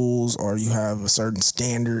rules or you have a certain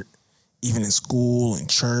standard, even in school and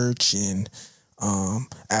church and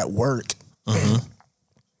at work,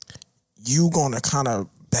 you gonna kind of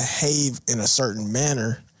behave in a certain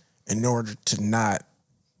manner in order to not,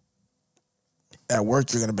 at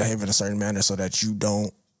work you're gonna behave in a certain manner so that you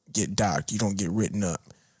don't get docked, you don't get written up.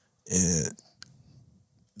 And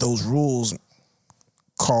those rules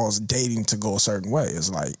cause dating to go a certain way.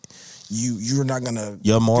 It's like you're not gonna,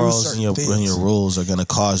 your morals and your rules are gonna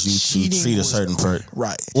cause you to treat a certain person.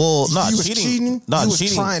 Right. Well, not cheating. Not you was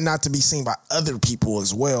cheating. trying not to be seen by other people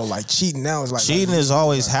as well. Like cheating now is like cheating has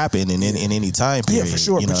always happened in any time period. Yeah, for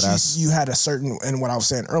sure. You know, but you had a certain, and what I was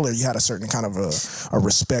saying earlier, you had a certain kind of a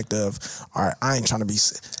respect of, all right, I ain't trying to be.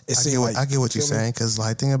 I get what you're saying, because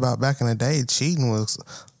like, think about back in the day, cheating was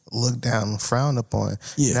looked down and frowned upon.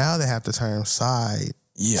 Yeah. Now they have to turn side.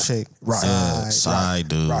 Chick, side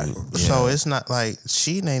dude. Right. Yeah. So it's not like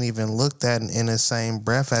cheating ain't even looked at in the same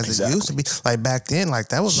breath as it used to be. Like back then, like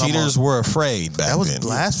that was cheaters were afraid back then. That was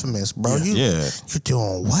blasphemous, bro. You're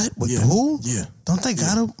doing what with who? Yeah. Don't they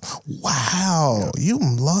got to? Wow, you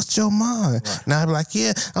lost your mind. Right. Now I'd be like,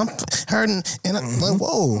 yeah, I'm hurting, and I'm like,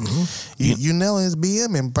 whoa, you nailing his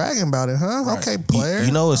BM and bragging about it, huh? Right. Okay, player.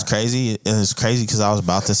 You know, it's crazy. It's crazy because I was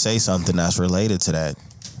about to say something that's related to that.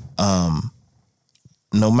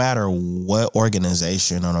 No matter what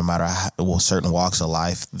organization or no matter certain walks of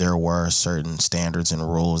life, there were certain standards and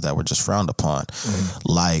rules that were just frowned upon.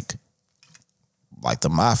 Like the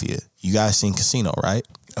mafia. You guys seen Casino, right?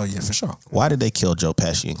 Oh yeah, for sure. Why did they kill Joe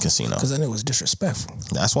Pesci in Casino? Because then it was disrespectful.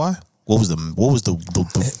 That's why? What was the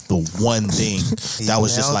one thing that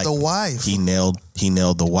was just like the wife? He nailed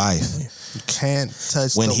the wife. You can't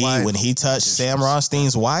touch when the wife. When he touched Sam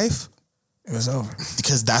Rothstein's wife, it was over.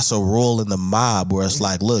 Because that's a rule in the mob where it's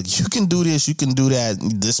like, look, you can do this, you can do that.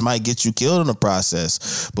 This might get you killed in the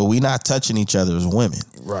process, but we not touching each other as women.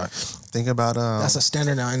 Right. Think about that's a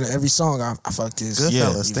standard now. In every song, I fuck this. Goodfellas.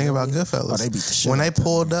 Yeah. Think about Goodfellas. Oh, they beat the shit when they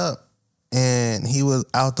pulled up and he was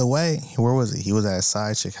out the way, where was he? He was at a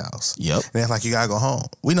side chick house. Yep. And it's like, you gotta go home.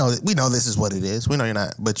 We know this is what it is. We know you're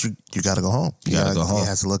not, but you gotta go home. You gotta go home. It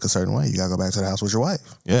has to look a certain way. You gotta go back to the house with your wife.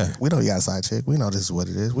 Yeah. We know you got a side chick. We know this is what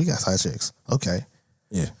it is. We got side chicks. Okay.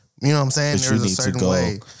 Yeah. You know what I'm saying? But There's a certain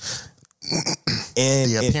way.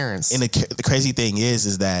 And the appearance. And the crazy thing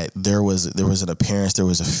is that there was an appearance, there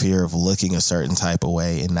was a fear of looking a certain type of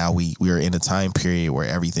way, and now we are in a time period where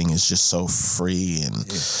everything is just so free and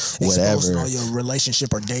whatever. Exposing all your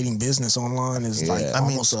relationship or dating business online is like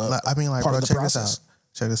almost part bro, of the process.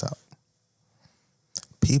 Check this out.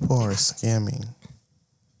 People are scamming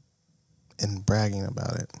and bragging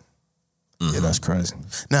about it. Yeah, that's crazy.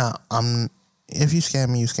 Now, if you scam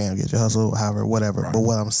me, you scam, get your hustle, however, whatever. Right. But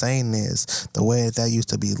what I'm saying is the way that used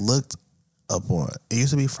to be looked upon, it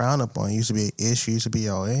used to be frowned upon. It used to be an issue. It used to be,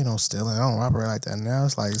 oh, ain't no stealing. I don't operate like that. Now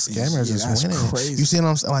it's like scammers just winning. Crazy. You see what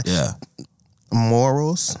I'm saying? Like,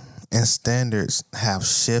 morals and standards have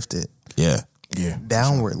shifted. Yeah.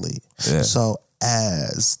 Downwardly. Yeah. So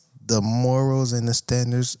as the morals and the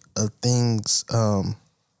standards of things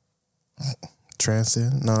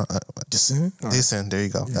descend. There you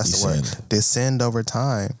go. That's the word. Descend over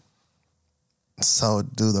time. so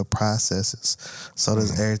do the processes. So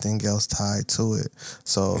does everything else tied to it.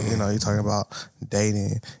 So, you know, you're talking about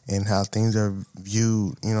dating and how things are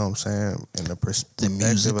viewed, you know what I'm saying, in the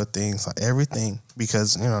perspective of things, like everything.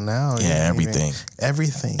 Because, you know, now everything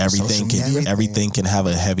can have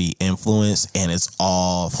a heavy influence, and it's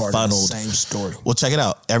all part funneled. of the same story. Well, check it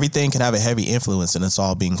out. Everything can have a heavy influence, and it's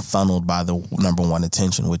all being funneled by the number one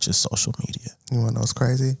attention, which is social media. You want to know what's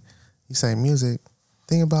crazy? You say music.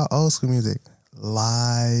 Think about old school music.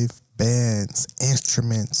 Live bands,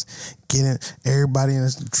 instruments, getting everybody in a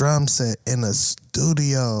drum set in a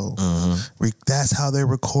studio. That's how they're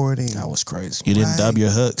recording. That was crazy. You didn't dub your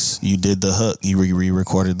hooks. You did the hook. You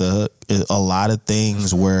re-recorded the hook. A lot of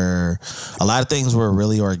things were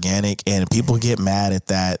really organic, and people get mad at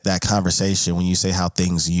that conversation when you say how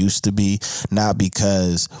things used to be. Not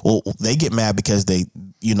because, well, they get mad because they,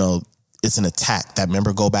 you know, it's an attack. That,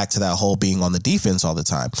 remember, go back to that whole being on the defense all the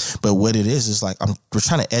time. But what it is like, we're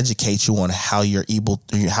trying to educate you on how you're able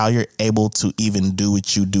to even do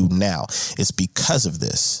what you do now. It's because of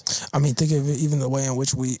this. I mean, think of it, even the way in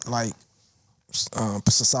which we, like,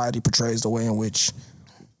 society portrays the way in which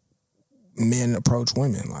men approach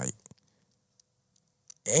women. Like,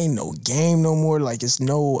 ain't no game no more. Like, it's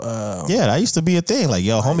no... yeah, that used to be a thing. Like,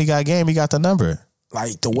 yo, homie got game, he got the number.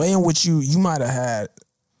 Like, the way in which you might have had...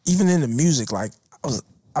 Even in the music, like,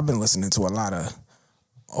 I've been listening to a lot of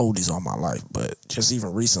oldies all my life, but just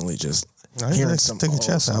even recently, just hearing some. Take your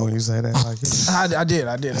chest out when you say that. Like, I did.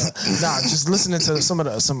 Nah, just listening to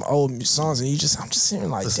some old songs, and I'm just hearing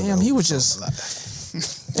like, damn, he was just,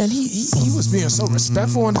 and he was being so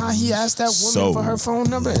respectful in how he asked that woman for her phone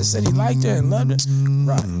number and said he liked her and loved her.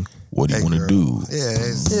 Right. What do you want to do?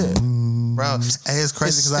 Yeah, bro. Hey, it's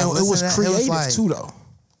crazy because it was creative too, though.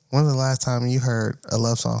 When's the last time you heard a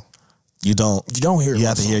love song? You don't hear. You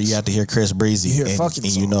have to hear Chris Breezy. You hear fucking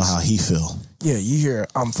songs. You know how he feel. Yeah, you hear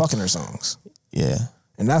I'm fucking her songs. Yeah,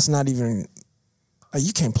 and that's not even.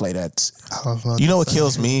 You can't play that. You know what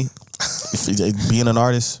kills me? Being an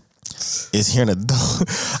artist is hearing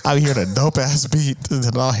I'm hearing a dope ass beat, and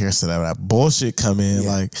then I'll hear some of that bullshit come in.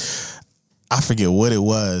 Yeah. Like, I forget what it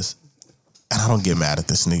was. And I don't get mad at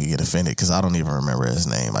this nigga, get offended, because I don't even remember his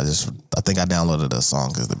name. I think I downloaded a song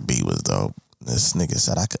because the beat was dope. This nigga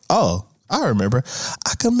said I remember.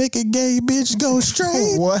 I could make a gay bitch go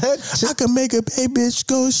straight. What? I could make a gay bitch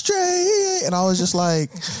go straight. And I was just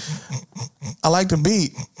like, I like the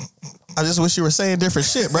beat. I just wish you were saying different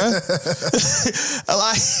shit, bro. But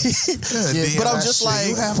I'm just like,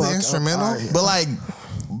 you have the instrumental. But like,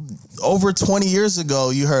 over 20 years ago,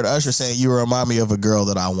 you heard Usher saying, "You remind me of a girl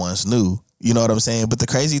that I once knew." You know what I'm saying? But the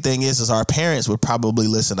crazy thing is our parents would probably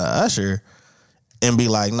listen to Usher and be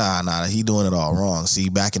like, nah, he doing it all wrong. See,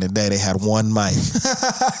 back in the day, they had one mic.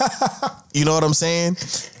 You know what I'm saying?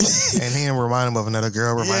 And he remind him of another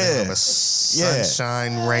girl, remind him of a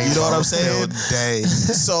sunshine, rain. You know what I'm saying? Day.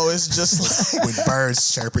 So it's just like, with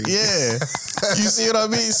birds chirping. Yeah. You see what I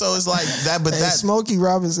mean? So it's like that, but that Smokey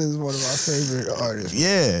Robinson is one of my favorite artists.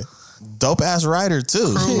 Yeah. Dope ass writer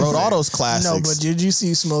too. Wrote all those classics. No, but did you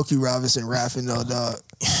see Smokey Robinson rapping though, dog?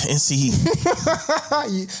 And see,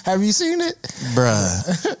 have you seen it, bruh?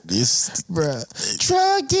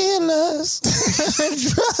 Drug dealers,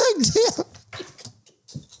 drug dealers.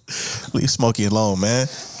 Leave Smokey alone, man.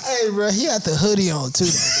 Hey, bro, he had the hoodie on too,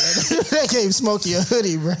 bro. They gave Smokey a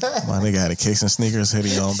hoodie, bro. My nigga had a Kicks and Sneakers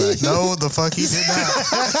hoodie on back. No, the fuck he did not.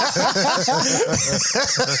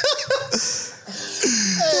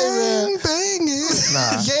 Hey, man. Banging.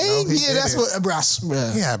 Nah, gang? no, yeah, that's what, bro.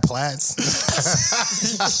 He had plaits.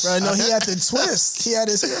 Bro, no, he had the twist. He had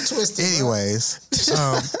his hair twisted. Anyways,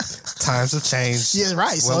 times have changed. Yeah,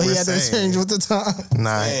 right. So he had to change with the time.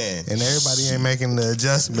 Nah, and everybody ain't making the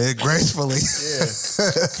adjustment gracefully. Yeah.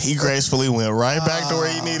 He gracefully went right back to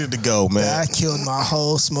where he needed to go, man. That killed my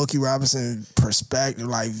whole Smokey Robinson perspective,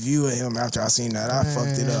 like view of him after I seen that. I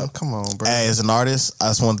fucked it up. Come on, bro. Hey, as an artist,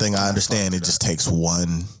 that's one thing I understand. It just takes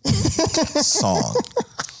one song.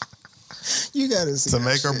 You gotta see to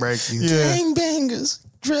make or break you. Yeah. Gang bangers,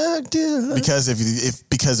 drug dealers. Because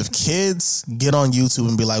if kids get on YouTube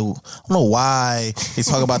and be like, I don't know why they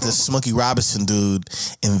talk about this Smokey Robinson dude,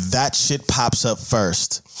 and that shit pops up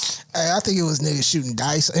first. Hey, I think it was niggas shooting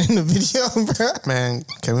dice in the video, bro. Man,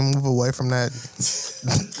 can we move away from that?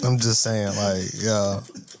 I'm just saying, like,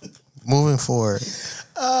 moving forward.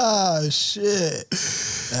 Oh, shit.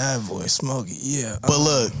 That boy, Smokey, yeah. But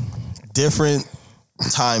look, different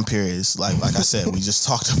time periods. Like I said, we just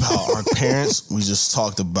talked about our parents. We just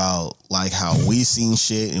talked about like how we seen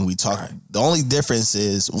shit, and we talked. Right. The only difference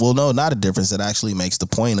is, well, no, not a difference. That actually makes the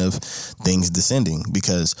point of things descending,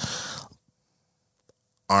 because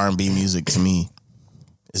R&B music to me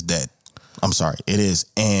is dead. I'm sorry, it is,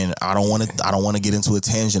 and I don't want to get into a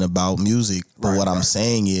tangent about music. But what I'm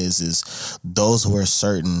saying is those were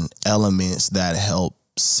certain elements that help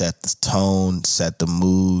set the tone, set the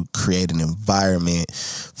mood, create an environment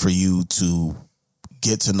for you to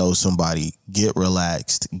get to know somebody, get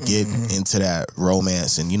relaxed, get into that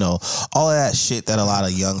romance, and all of that shit that a lot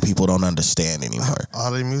of young people don't understand anymore.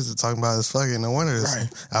 All the music talking about is fucking. No wonder it's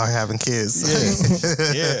out here having kids.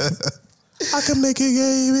 Yeah. I can make a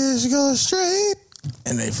gay bitch go straight.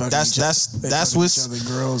 And they fucking that's what's each other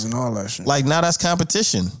girls and all that shit. Like, now that's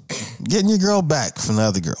competition. Getting your girl back from the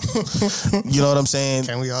other girl. You know what I'm saying?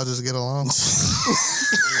 Can we all just get along?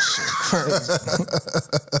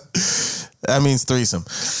 That means threesome.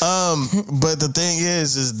 But the thing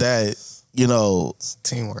is that,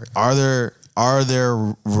 teamwork. Are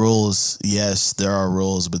there rules? Yes, there are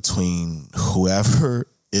rules between whoever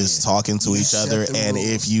is talking to each other, and rules.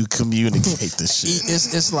 If you communicate the shit,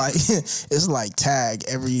 it's like tag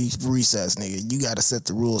every recess, nigga. You got to set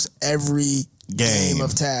the rules every game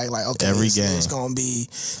of tag. Like, okay, every game it's gonna be,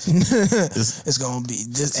 it's gonna be.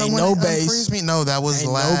 This ain't no base. Me, no, that was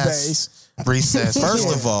last no base. Recess.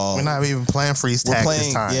 First of all, we're not even playing freeze tag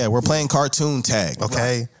this time. Yeah, we're playing cartoon tag.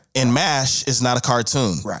 Okay, right. And MASH is not a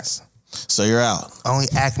cartoon. Right. So you're out. Only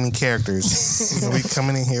Acme characters. We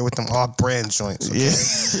coming in here with them off-brand joints. Okay?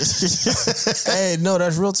 Yeah. Hey, no,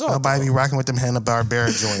 that's real talk. Nobody be rocking with them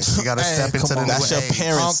Hanna-Barbera joints. You got to step into the That's your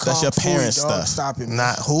parents. That's your parents stuff. Stop it. Man.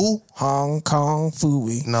 Not who? Hong Kong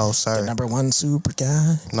Phooey. No, sir. The #1 super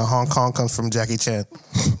guy. No, Hong Kong comes from Jackie Chan.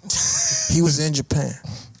 He was in Japan.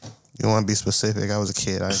 You want to be specific? I was a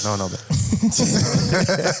kid. I don't know that.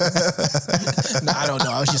 No, I don't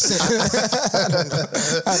know. I was just saying.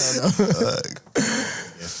 I don't know.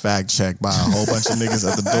 Fact check by a whole bunch of niggas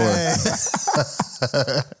at the door.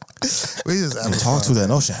 We just having talk to that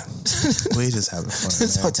ocean. We just having fun.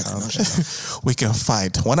 We can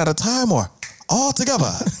fight one at a time or all together.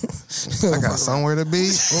 I got somewhere to be.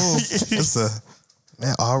 Ooh, it's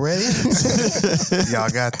man already. Y'all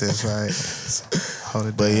got this, right?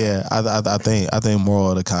 But yeah, I think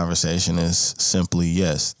moral of the conversation is simply,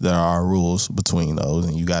 yes, there are rules between those,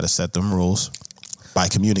 and you got to set them rules by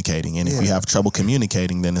communicating. And if you have trouble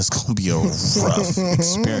communicating, then it's gonna be a rough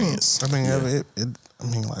experience. I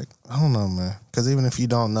mean, like, I don't know, man. Because even if you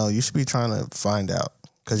don't know, you should be trying to find out.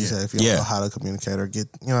 Because you said if you don't know how to communicate or get,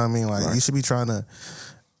 you know what I mean? Like, you should be trying to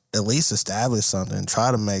at least establish something.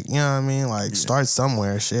 Try to make, you know what I mean? Like, start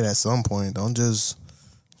somewhere, shit, at some point. Don't just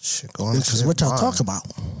go on. Because what y'all talk about.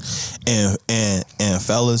 And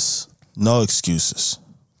fellas, no excuses.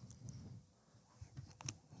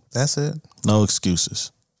 That's it. No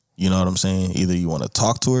excuses. You know what I'm saying? Either you want to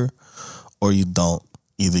talk to her or you don't.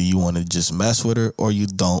 Either you want to just mess with her or you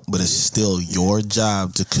don't, but it's still your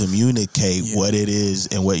job to communicate what it is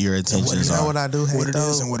and what your intentions are. You know what I do hate, what it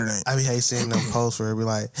is and what it ain't. I be hate seeing them posts where it be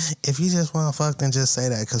like, if you just want to fuck, then just say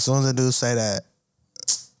that. Because as soon as the dudes say that,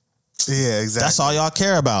 yeah, exactly. That's all y'all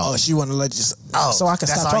care about. Oh, she want to let you. So I can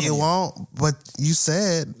stop talking. That's all you want. But you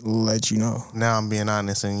said, let you know. Now I'm being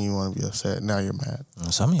honest, and you want to be upset. Now you're mad.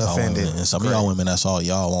 Some of y'all offended. Women, and some of y'all women, that's all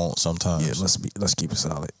y'all want sometimes. Yeah, let's keep it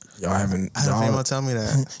solid. Y'all having. I had a female tell me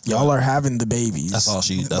that. Y'all are having the babies. That's all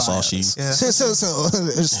she. Yeah. So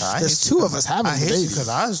there's two of us having the babies. Because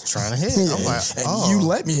I was trying to hit. I'm like, and you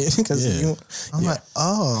let me hit because you. I'm like,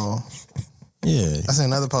 oh. Yeah. I see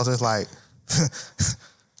another post that's like.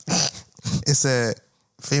 It said,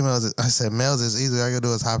 females, I said, males is easy. All you gotta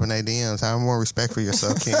do is hop in their DMs. Have more respect for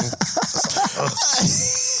yourself, King.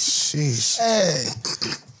 Sheesh.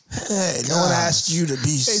 Hey, no one asked you to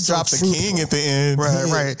be They dropped the king at the end.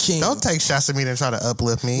 Right. King. Don't take shots at me and try to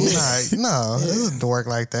uplift me. Like, no, it doesn't work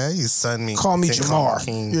like that. You son me. Call me Jamar.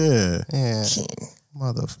 King. Yeah. King.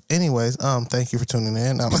 Mother. Anyways, thank you for tuning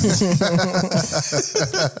in.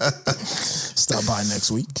 Stop by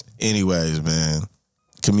next week. Anyways, man.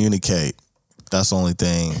 Communicate. That's the only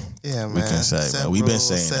thing we can say. Man. We've been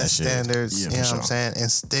saying that shit. Standards, you know what I'm saying?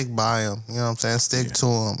 And stick by them. You know what I'm saying? Stick to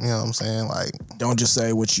them. You know what I'm saying? Like, don't just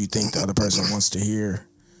say what you think the other person wants to hear.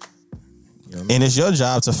 You know what I mean? And it's your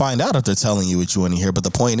job to find out if they're telling you what you want to hear. But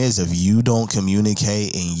the point is, if you don't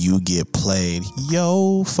communicate and you get played,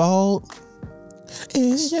 your fault.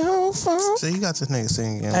 It's your fault. So you got this nigga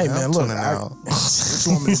singing. Hey, man, look. What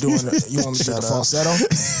you want me to do? You want me to do the falsetto?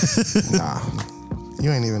 Nah. You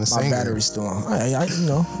ain't even a singer. My battery's still on. I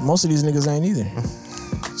most of these niggas ain't either.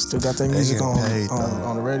 Still got their music on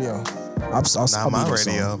the radio. Not my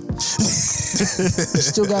radio.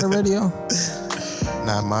 Still got a radio?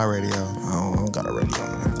 Not my radio. I don't got a radio,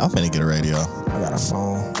 man. I'm finna get a radio. I got a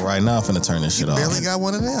phone. Right now, I'm finna turn this shit off. Barely got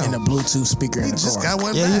one of them. And a Bluetooth speaker in the just car. got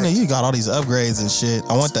one. Yeah, back. you know, you got all these upgrades and shit.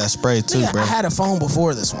 I want that spray too, Yeah, bro. I had a phone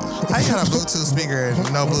before this one. I got a Bluetooth speaker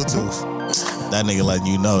and no Bluetooth. That nigga letting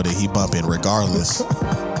you know that he bumping regardless.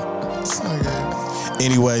 Okay.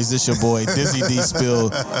 Anyways, this your boy Dizzy D Spill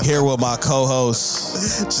here with my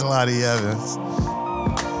co-host Jelani Evans.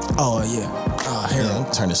 Oh yeah.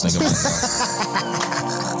 Harold. Turn this nigga back on.